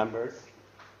 faculty members.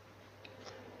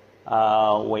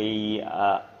 Of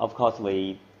course,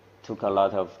 we took a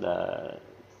lot of the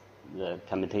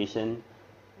competition,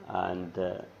 and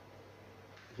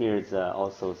here's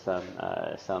also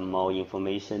some more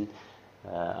information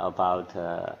about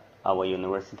our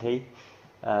university.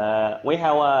 We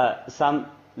have some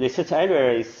research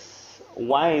areas.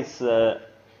 One is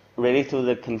related to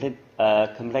the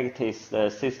complexity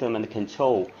system and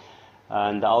control,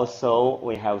 and also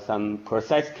we have some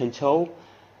process control,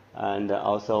 and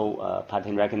also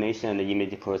pattern recognition and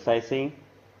image processing,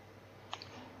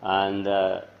 and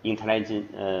intelligent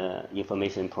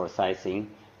information processing,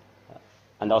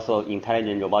 and also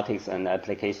intelligent robotics and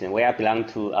application. We belong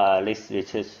to this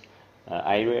research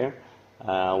area.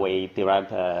 We develop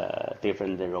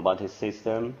different robotic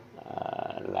systems,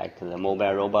 like the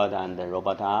mobile robot and the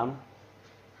robot arm.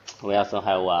 We also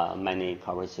have many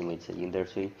cooperation with the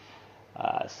industry.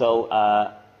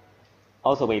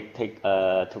 Also we took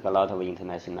a lot of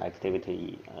international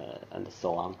activity and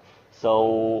so on.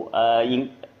 So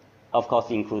of course,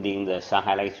 including the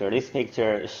Shanghai lecture. This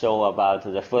picture shows about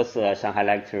the first Shanghai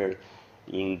lecture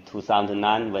in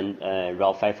 2009 when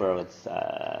Rolf Pfeffer was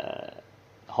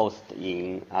host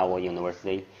in our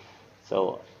university.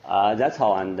 So that's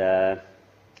all, and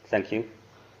thank you.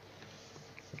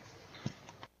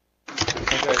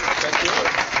 Okay, thank you.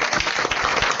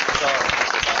 So,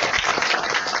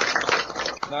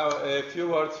 now a few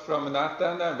words from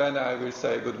Nathan, and then I will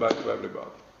say goodbye to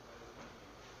everybody.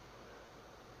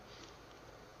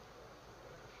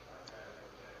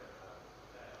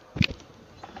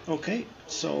 Okay,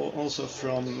 so also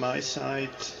from my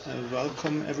side,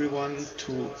 welcome everyone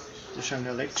to the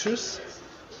Shanghai lectures.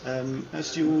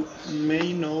 As you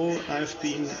may know, I've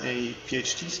been a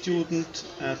PhD student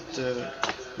at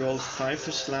Rolf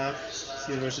Pfeffer's lab,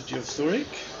 University of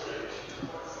Zurich,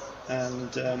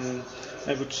 and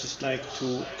I would just like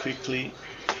to quickly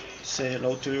say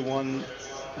hello to everyone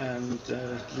and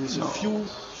lose a few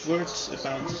words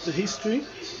about the history.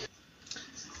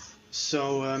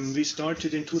 So we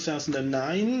started in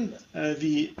 2009.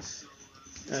 We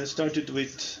started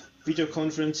with video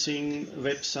conferencing,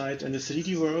 website, and a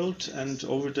 3D world. And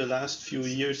over the last few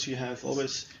years, we have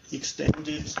always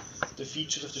extended the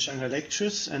features of the Shanghai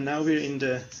lectures. And now we're in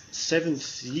the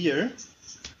 7th year.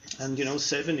 And you know,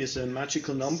 7 is a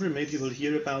magical number. Maybe we'll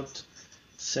hear about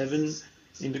 7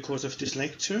 in the course of this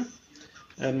lecture.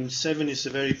 7 is a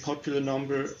very popular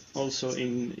number also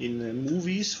in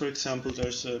movies. For example,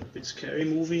 there's a bit scary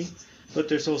movie, but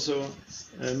there's also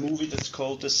a movie that's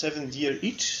called The 7th Year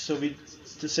Itch. So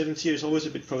the 7th year is always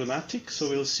a bit problematic. So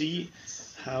we'll see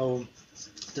how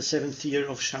the 7th year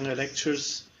of Shanghai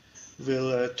lectures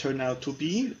will turn out to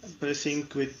be. But I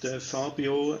think with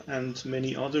Fabio and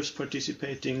many others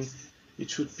participating,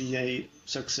 it should be a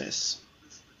success.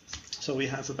 So we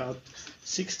have about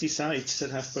 60 sites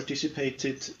that have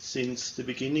participated since the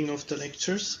beginning of the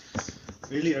lectures,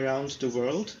 really around the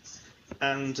world.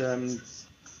 And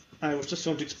I just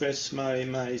want to express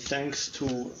my thanks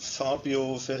to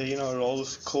Fabio, Verena,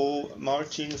 Rolf, Co,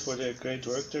 Martin for the great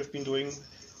work they've been doing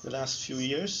the last few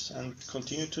years and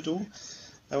continue to do.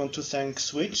 I want to thank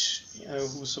Switch,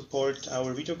 who support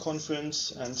our video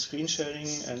conference and screen sharing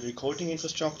and recording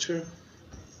infrastructure.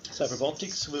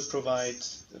 Cyberbotics will provide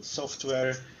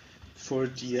software for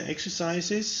the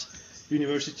exercises,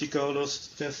 University Carlos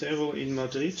III in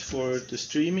Madrid for the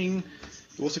streaming,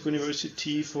 Osaka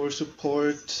University for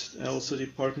support, also the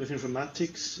Department of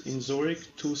Informatics in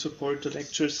Zurich to support the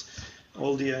lectures,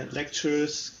 all the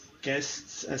lecturers,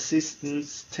 guests,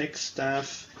 assistants, tech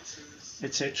staff,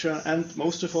 etc. And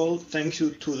most of all, thank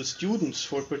you to the students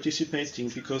for participating,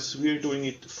 because we're doing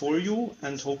it for you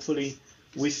and hopefully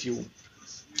with you.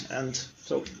 And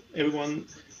so everyone,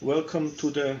 welcome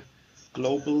to the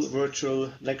Global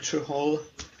Virtual Lecture Hall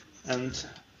and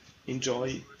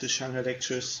enjoy the Shanghai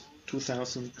Lectures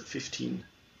 2015.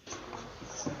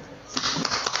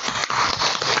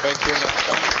 Thank you.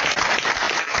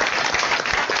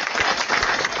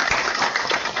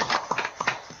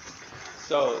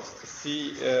 So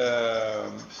see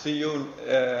you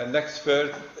next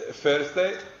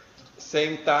Thursday,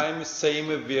 same time, same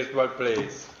virtual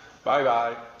place. Bye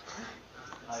bye.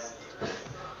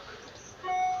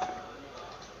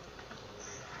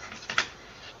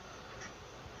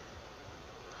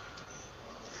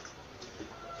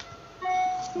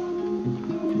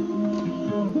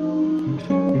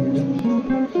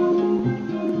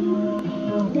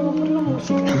 Andiamo per la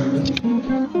musica.